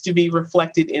niche needs to be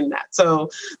reflected in that. So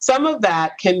some of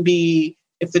that can be,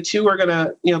 if the two are going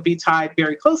to, be tied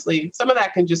very closely, some of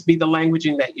that can just be the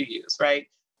languaging that you use, right?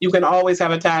 You can always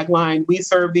have a tagline: we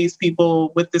serve these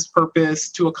people with this purpose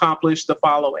to accomplish the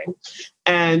following.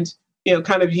 And,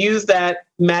 kind of use that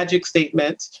magic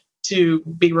statement to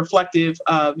be reflective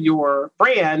of your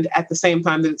brand at the same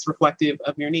time that it's reflective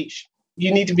of your niche.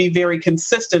 You need to be very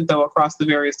consistent, though, across the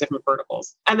various different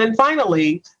verticals. And then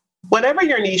finally, whatever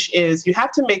your niche is, you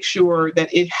have to make sure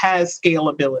that it has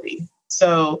scalability.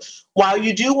 So while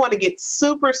you do want to get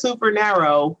super, super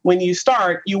narrow when you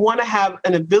start, you want to have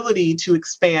an ability to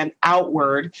expand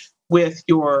outward with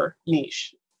your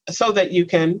niche so that you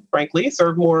can, frankly,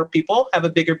 serve more people, have a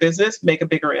bigger business, make a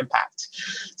bigger impact.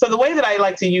 So the way that I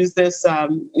like to use this,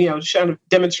 kind of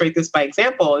demonstrate this by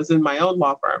example, is in my own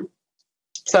law firm.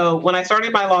 So when I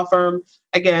started my law firm,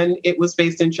 again, it was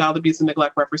based in child abuse and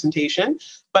neglect representation,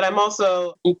 but I'm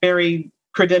also very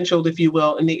credentialed, if you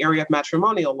will, in the area of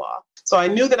matrimonial law. So I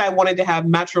knew that I wanted to have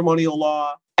matrimonial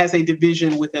law as a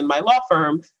division within my law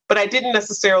firm, but I didn't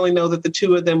necessarily know that the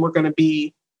two of them were going to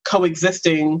be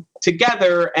coexisting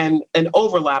together and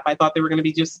overlap. I thought they were going to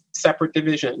be just separate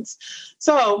divisions.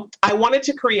 So I wanted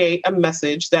to create a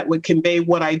message that would convey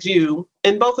what I do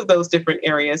in both of those different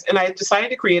areas. And I decided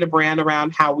to create a brand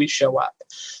around how we show up.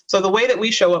 So the way that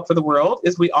we show up for the world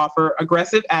is we offer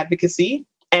aggressive advocacy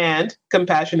and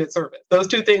compassionate service. Those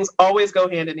two things always go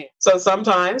hand in hand. So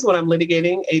sometimes when I'm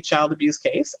litigating a child abuse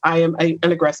case, I am an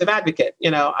aggressive advocate.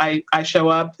 I show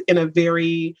up in a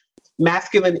very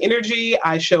masculine energy.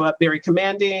 I show up very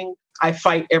commanding. I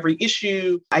fight every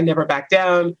issue. I never back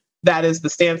down. That is the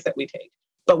stance that we take.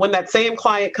 But when that same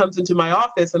client comes into my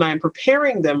office and I'm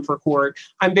preparing them for court,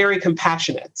 I'm very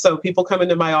compassionate. So people come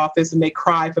into my office and they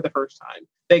cry for the first time.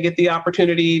 They get the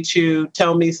opportunity to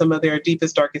tell me some of their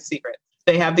deepest, darkest secrets.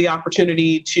 They have the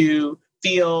opportunity to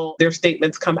feel their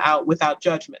statements come out without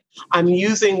judgment. I'm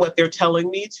using what they're telling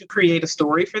me to create a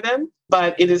story for them,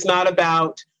 but it is not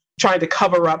about trying to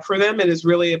cover up for them. It is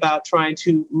really about trying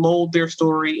to mold their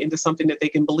story into something that they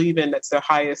can believe in, that's their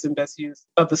highest and best use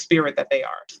of the spirit that they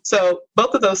are. So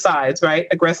both of those sides, right?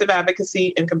 Aggressive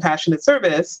advocacy and compassionate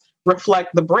service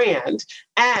reflect the brand.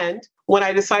 And when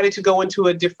I decided to go into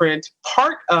a different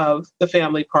part of the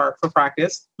family part for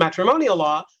practice, matrimonial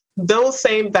law, those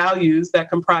same values that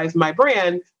comprise my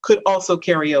brand could also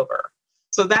carry over.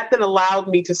 So that then allowed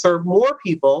me to serve more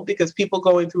people, because people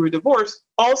going through a divorce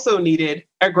also needed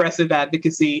aggressive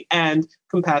advocacy and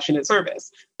compassionate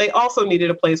service. They also needed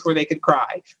a place where they could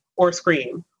cry or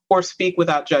scream or speak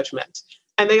without judgment.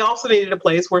 And they also needed a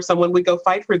place where someone would go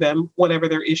fight for them, whatever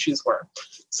their issues were.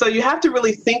 So you have to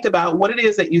really think about what it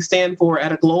is that you stand for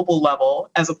at a global level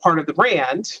as a part of the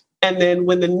brand. And then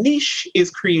when the niche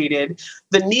is created,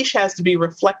 the niche has to be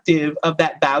reflective of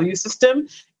that value system,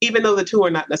 even though the two are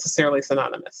not necessarily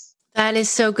synonymous. That is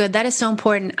so good. That is so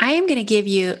important. I am going to give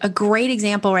you a great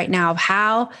example right now of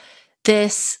how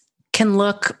this can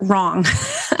look wrong.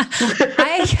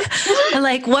 I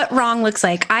like what wrong looks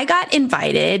like. I got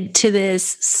invited to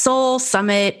this Soul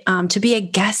Summit to be a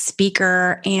guest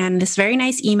speaker, and this very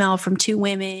nice email from two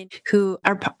women who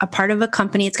are a part of a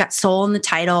company. It's got soul in the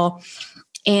title.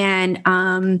 And,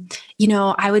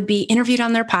 I would be interviewed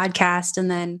on their podcast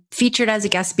and then featured as a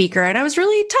guest speaker. And I was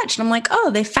really touched. I'm like, oh,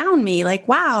 they found me, like,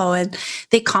 wow. And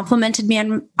they complimented me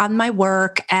on my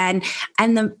work. And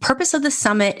the purpose of the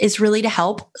summit is really to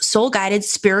help soul guided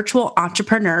spiritual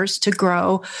entrepreneurs to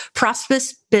grow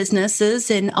prosperous businesses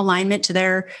in alignment to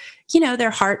their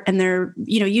heart and their,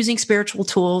 using spiritual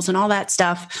tools and all that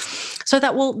stuff. So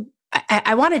that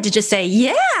I wanted to just say,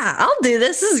 yeah, I'll do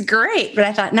this. This is great. But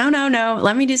I thought, no,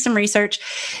 let me do some research.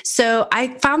 So I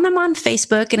found them on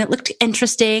Facebook and it looked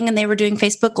interesting, and they were doing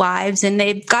Facebook Lives and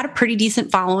they've got a pretty decent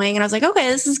following. And I was like, okay,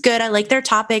 this is good. I like their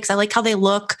topics. I like how they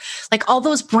look, like all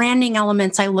those branding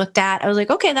elements I looked at. I was like,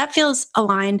 okay, that feels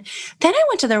aligned. Then I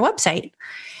went to their website,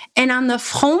 and on the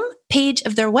home page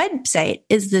of their website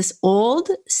is this old,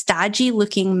 stodgy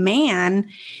looking man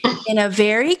in a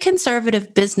very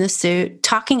conservative business suit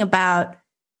talking about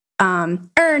earn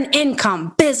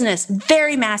income, business,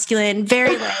 very masculine,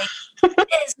 very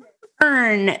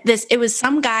earn this. It was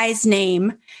some guy's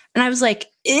name. And I was like,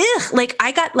 ugh, like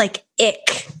I got like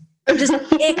ick, just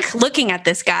ick looking at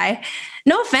this guy.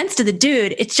 No offense to the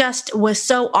dude. It just was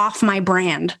so off my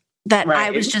brand that I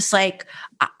was just like,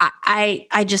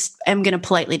 I just am going to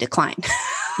politely decline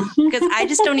because I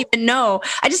just don't even know.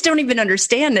 I just don't even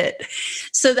understand it.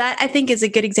 So that I think is a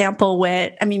good example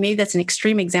maybe that's an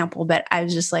extreme example, but I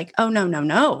was just like, oh, no.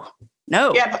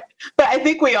 Yeah, but I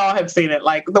think we all have seen it.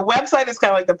 Like the website is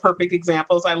kind of like the perfect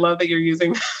examples. I love that you're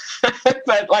using that.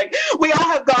 But like we all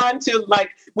have gone to, like,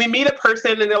 we meet a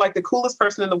person and they're like the coolest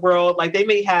person in the world. Like they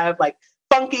may have like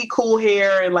funky, cool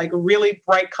hair and like really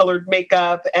bright colored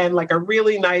makeup and like a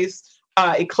really nice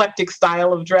eclectic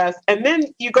style of dress. And then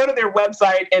you go to their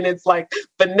website and it's like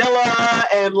vanilla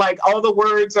and like all the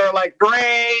words are like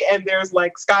gray and there's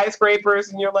like skyscrapers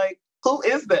and you're like, who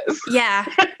is this? Yeah.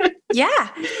 Yeah.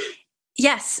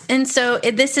 Yes. And so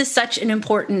this is such an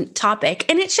important topic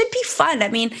and it should be fun. I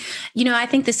mean, I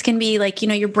think this can be like,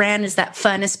 your brand is that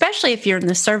fun, especially if you're in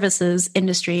the services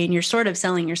industry and you're sort of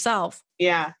selling yourself.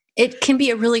 Yeah. It can be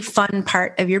a really fun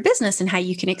part of your business and how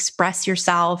you can express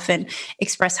yourself and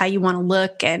express how you want to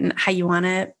look and how you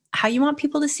want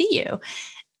people to see you.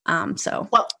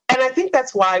 Well, and I think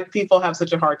that's why people have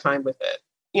such a hard time with it.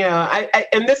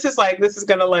 And this is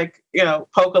going to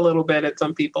poke a little bit at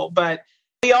some people, but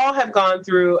we all have gone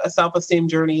through a self-esteem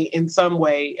journey in some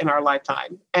way in our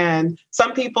lifetime. And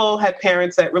some people had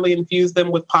parents that really infused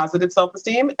them with positive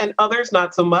self-esteem and others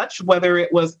not so much, whether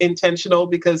it was intentional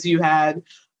because you had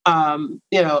an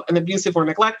abusive or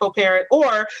neglectful parent,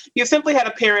 or you simply had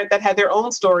a parent that had their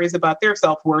own stories about their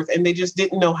self-worth and they just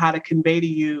didn't know how to convey to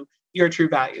you your true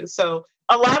values. So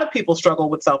a lot of people struggle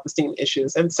with self-esteem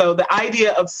issues. And so the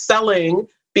idea of selling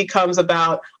becomes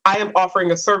about, I am offering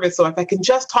a service. So if I can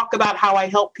just talk about how I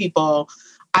help people,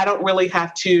 I don't really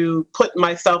have to put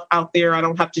myself out there. I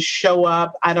don't have to show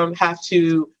up. I don't have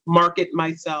to market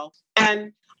myself.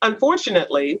 And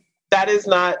unfortunately, that is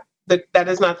not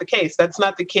the case. That's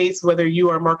not the case whether you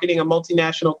are marketing a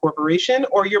multinational corporation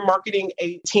or you're marketing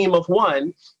a team of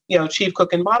one, chief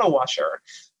cook and bottle washer.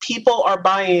 People are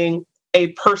buying a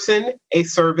person, a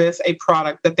service, a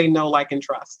product that they know, like, and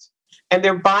trust. And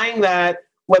they're buying that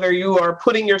whether you are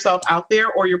putting yourself out there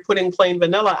or you're putting plain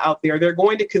vanilla out there. They're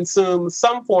going to consume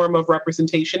some form of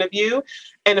representation of you.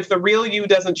 And if the real you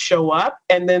doesn't show up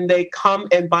and then they come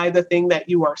and buy the thing that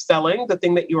you are selling, the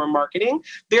thing that you are marketing,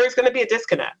 there's going to be a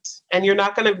disconnect and you're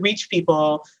not going to reach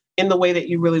people in the way that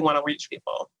you really want to reach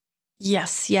people.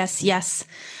 Yes.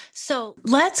 So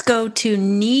let's go to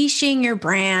niching your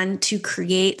brand to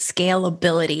create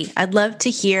scalability. I'd love to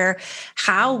hear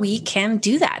how we can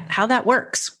do that, how that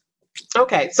works.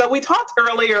 Okay, so we talked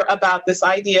earlier about this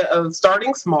idea of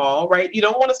starting small, right? You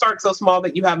don't want to start so small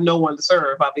that you have no one to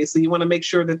serve. Obviously, you want to make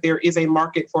sure that there is a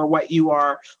market for what you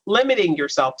are limiting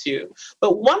yourself to.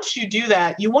 But once you do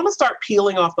that, you want to start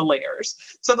peeling off the layers.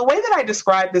 So the way that I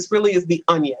describe this really is the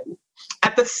onion.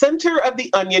 At the center of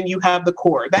the onion, you have the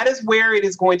core. That is where it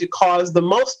is going to cause the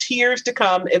most tears to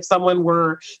come if someone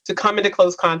were to come into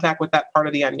close contact with that part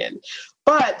of the onion.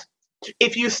 But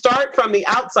if you start from the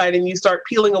outside and you start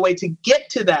peeling away to get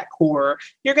to that core,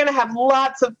 you're going to have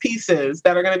lots of pieces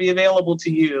that are going to be available to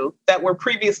you that were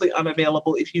previously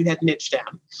unavailable if you had niched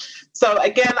down. So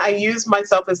again, I use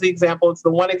myself as the example. It's the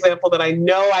one example that I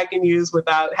know I can use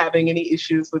without having any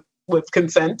issues with with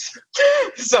consent.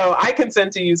 So I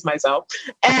consent to use myself.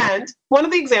 And one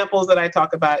of the examples that I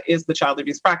talk about is the child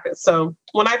abuse practice. So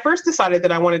when I first decided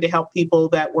that I wanted to help people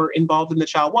that were involved in the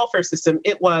child welfare system,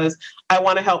 it was, I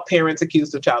want to help parents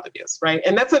accused of child abuse, right?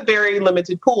 And that's a very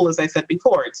limited pool, as I said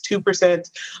before. It's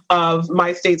 2% of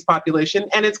my state's population,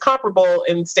 and it's comparable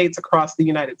in states across the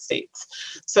United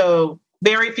States. So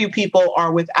very few people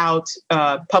are without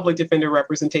public defender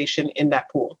representation in that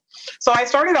pool. So I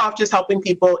started off just helping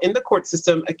people in the court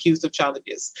system accused of child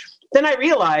abuse. Then I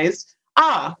realized,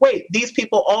 wait, these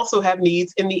people also have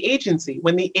needs in the agency.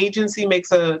 When the agency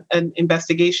makes an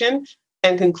investigation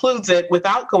and concludes it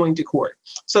without going to court.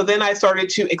 So then I started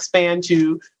to expand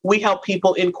to, we help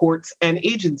people in courts and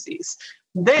agencies.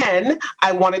 Then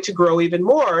I wanted to grow even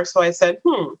more. So I said,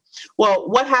 well,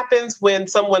 what happens when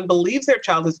someone believes their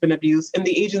child has been abused and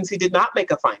the agency did not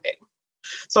make a finding?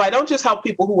 So I don't just help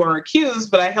people who are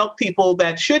accused, but I help people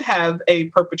that should have a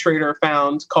perpetrator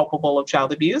found culpable of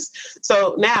child abuse.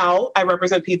 So now I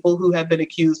represent people who have been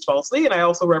accused falsely, and I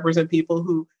also represent people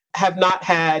who have not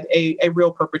had a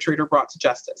real perpetrator brought to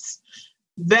justice.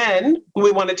 Then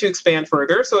we wanted to expand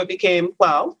further. So it became,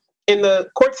 well, in the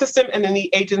court system and in the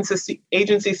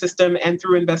agency system and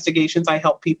through investigations, I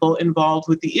help people involved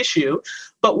with the issue.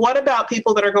 But what about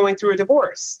people that are going through a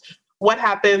divorce? What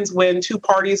happens when two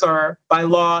parties are, by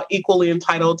law, equally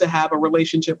entitled to have a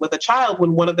relationship with a child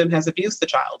when one of them has abused the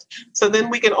child? So then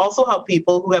we can also help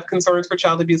people who have concerns for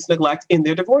child abuse neglect in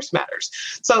their divorce matters.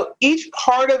 So each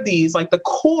part of these, like the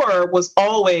core was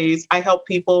always, I help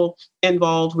people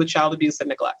involved with child abuse and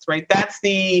neglect, right? That's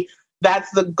the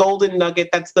golden nugget.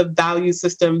 That's the value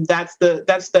system. That's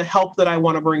the help that I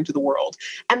want to bring to the world.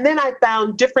 And then I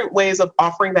found different ways of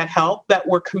offering that help that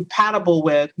were compatible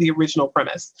with the original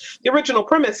premise. The original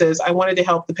premise is I wanted to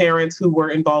help the parents who were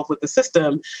involved with the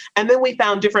system. And then we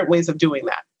found different ways of doing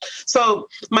that. So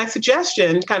my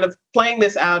suggestion, kind of playing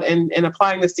this out and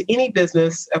applying this to any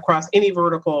business across any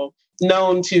vertical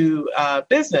known to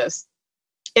business,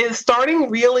 is starting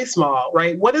really small,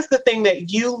 right? What is the thing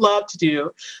that you love to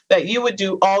do that you would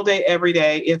do all day, every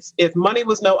day? If money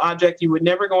was no object, you were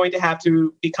never going to have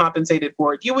to be compensated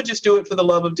for it. You would just do it for the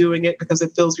love of doing it because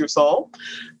it fills your soul.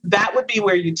 That would be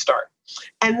where you'd start.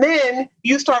 And then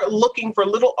you start looking for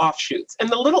little offshoots, and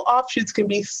the little offshoots can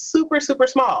be super, super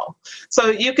small. So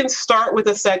you can start with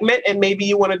a segment, and maybe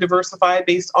you want to diversify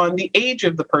based on the age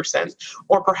of the person,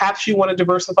 or perhaps you want to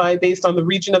diversify based on the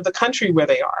region of the country where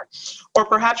they are, or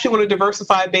perhaps you want to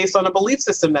diversify based on a belief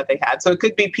system that they had. So it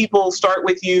could be people start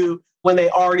with you when they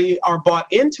already are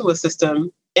bought into a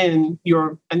system in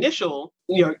your initial,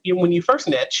 when you first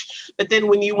niche, but then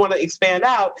when you want to expand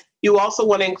out, you also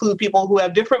want to include people who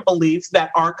have different beliefs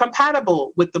that are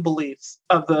compatible with the beliefs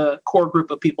of the core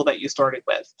group of people that you started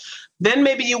with. Then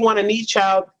maybe you want to niche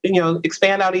out,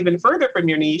 expand out even further from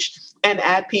your niche and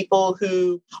add people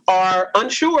who are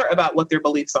unsure about what their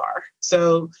beliefs are.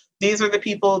 So these are the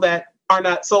people that are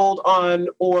not sold on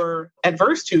or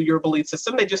adverse to your belief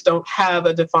system. They just don't have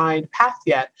a defined path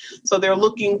yet. So they're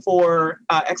looking for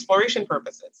exploration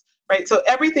purposes, right? So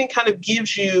everything kind of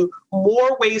gives you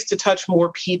more ways to touch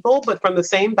more people, but from the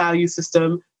same value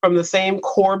system, from the same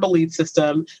core belief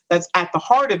system that's at the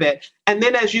heart of it. And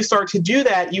then as you start to do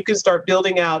that, you can start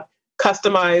building out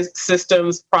customized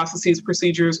systems, processes,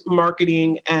 procedures,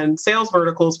 marketing, and sales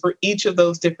verticals for each of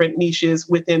those different niches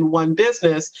within one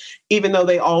business, even though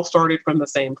they all started from the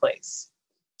same place.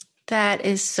 That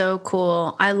is so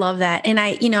cool. I love that. And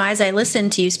I, as I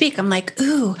listen to you speak, I'm like,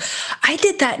 ooh, I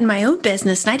did that in my own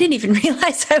business and I didn't even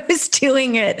realize I was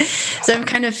doing it. So I'm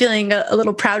kind of feeling a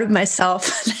little proud of myself.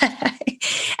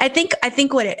 I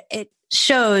think what it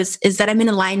shows is that I'm in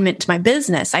alignment to my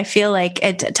business. I feel like,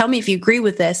 tell me if you agree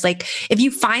with this, like if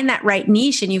you find that right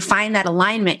niche and you find that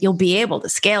alignment, you'll be able to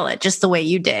scale it just the way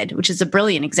you did, which is a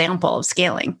brilliant example of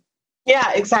scaling.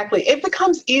 Yeah, exactly. It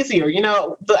becomes easier.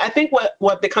 I think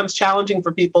what becomes challenging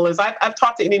for people is I've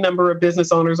talked to any number of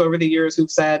business owners over the years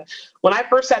who've said, when I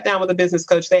first sat down with a business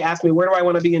coach, they asked me, where do I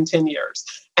want to be in 10 years?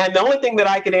 And the only thing that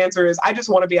I could answer is, I just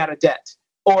want to be out of debt.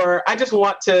 Or I just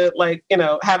want to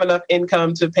have enough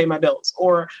income to pay my bills.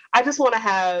 Or I just want to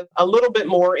have a little bit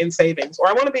more in savings. Or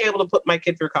I want to be able to put my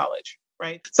kid through college.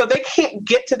 Right. So they can't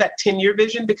get to that 10-year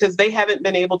vision because they haven't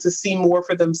been able to see more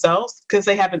for themselves because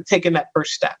they haven't taken that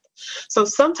first step. So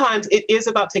sometimes it is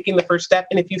about taking the first step.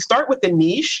 And if you start with the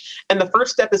niche and the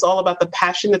first step is all about the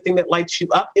passion, the thing that lights you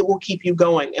up, it will keep you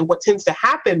going. And what tends to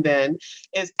happen then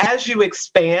is as you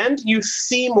expand, you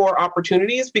see more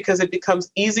opportunities because it becomes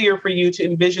easier for you to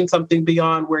envision something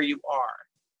beyond where you are.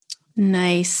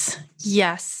 Nice.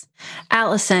 Yes.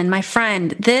 Allison, my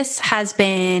friend, this has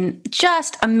been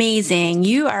just amazing.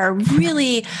 You are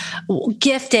really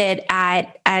gifted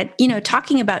at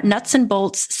talking about nuts and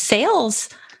bolts sales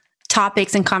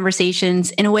topics and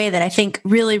conversations in a way that I think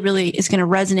really, really is going to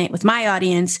resonate with my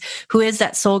audience, who is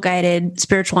that soul-guided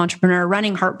spiritual entrepreneur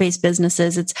running heart-based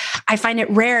businesses. I find it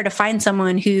rare to find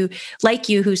someone who, like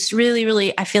you, who's really,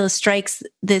 really, I feel, strikes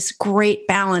this great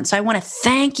balance. So I want to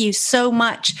thank you so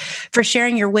much for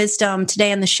sharing your wisdom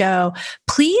today on the show.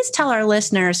 Please tell our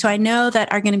listeners, who I know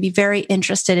that are going to be very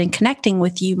interested in connecting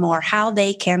with you more, how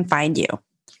they can find you.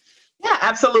 Yeah,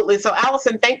 absolutely. So,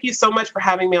 Allison, thank you so much for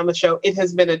having me on the show. It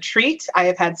has been a treat. I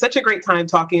have had such a great time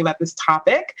talking about this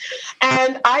topic.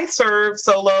 And I serve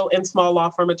solo and small law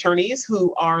firm attorneys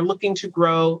who are looking to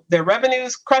grow their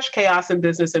revenues, crush chaos in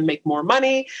business, and make more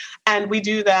money. And we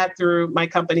do that through my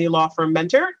company, Law Firm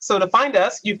Mentor. So to find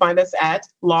us, you find us at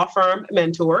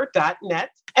lawfirmmentor.net.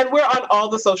 And we're on all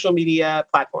the social media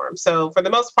platforms. So for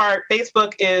the most part,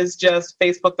 Facebook is just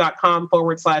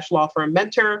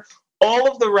facebook.com/lawfirmmentor. All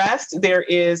of the rest, there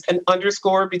is an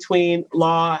underscore between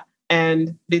law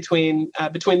and between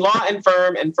law and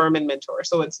firm and mentor.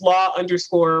 So it's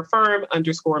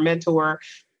law_firm_mentor.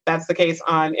 That's the case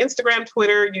on Instagram,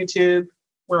 Twitter, YouTube.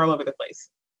 We're all over the place.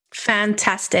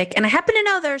 Fantastic. And I happen to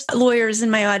know there's lawyers in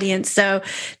my audience, so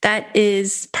that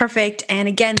is perfect. And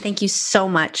again, thank you so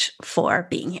much for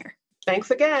being here. Thanks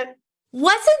again.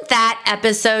 Wasn't that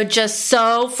episode just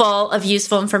so full of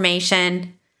useful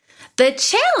information? The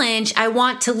challenge I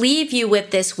want to leave you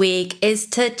with this week is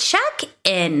to check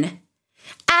in.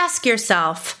 Ask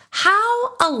yourself,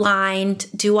 how aligned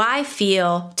do I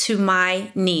feel to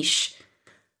my niche,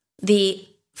 the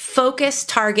focused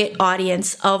target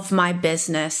audience of my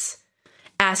business?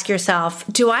 Ask yourself,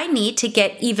 do I need to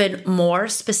get even more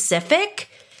specific?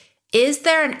 Is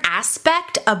there an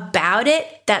aspect about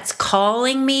it that's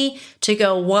calling me to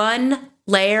go one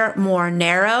layer more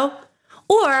narrow?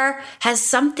 Or has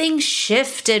something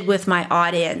shifted with my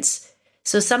audience?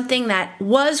 So something that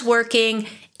was working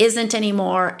isn't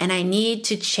anymore, and I need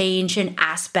to change an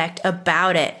aspect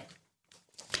about it.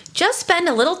 Just spend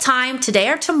a little time today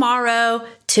or tomorrow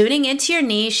tuning into your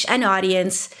niche and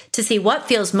audience to see what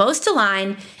feels most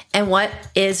aligned and what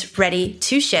is ready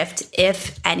to shift,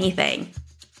 if anything.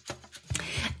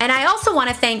 And I also want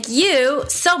to thank you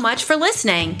so much for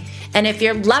listening. And if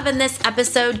you're loving this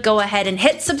episode, go ahead and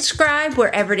hit subscribe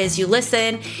wherever it is you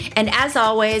listen. And as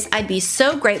always, I'd be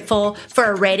so grateful for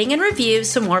a rating and review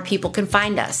so more people can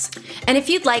find us. And if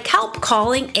you'd like help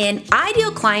calling in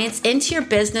ideal clients into your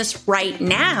business right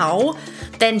now,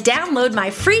 then download my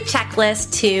free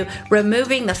checklist to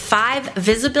removing the 5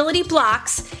 visibility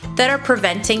blocks that are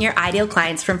preventing your ideal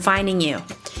clients from finding you.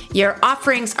 Your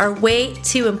offerings are way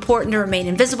too important to remain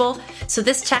invisible, so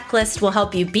this checklist will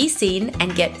help you be seen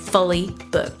and get fully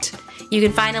booked. You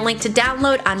can find a link to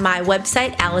download on my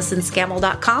website,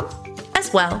 AllisonScammell.com,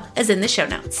 as well as in the show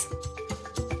notes.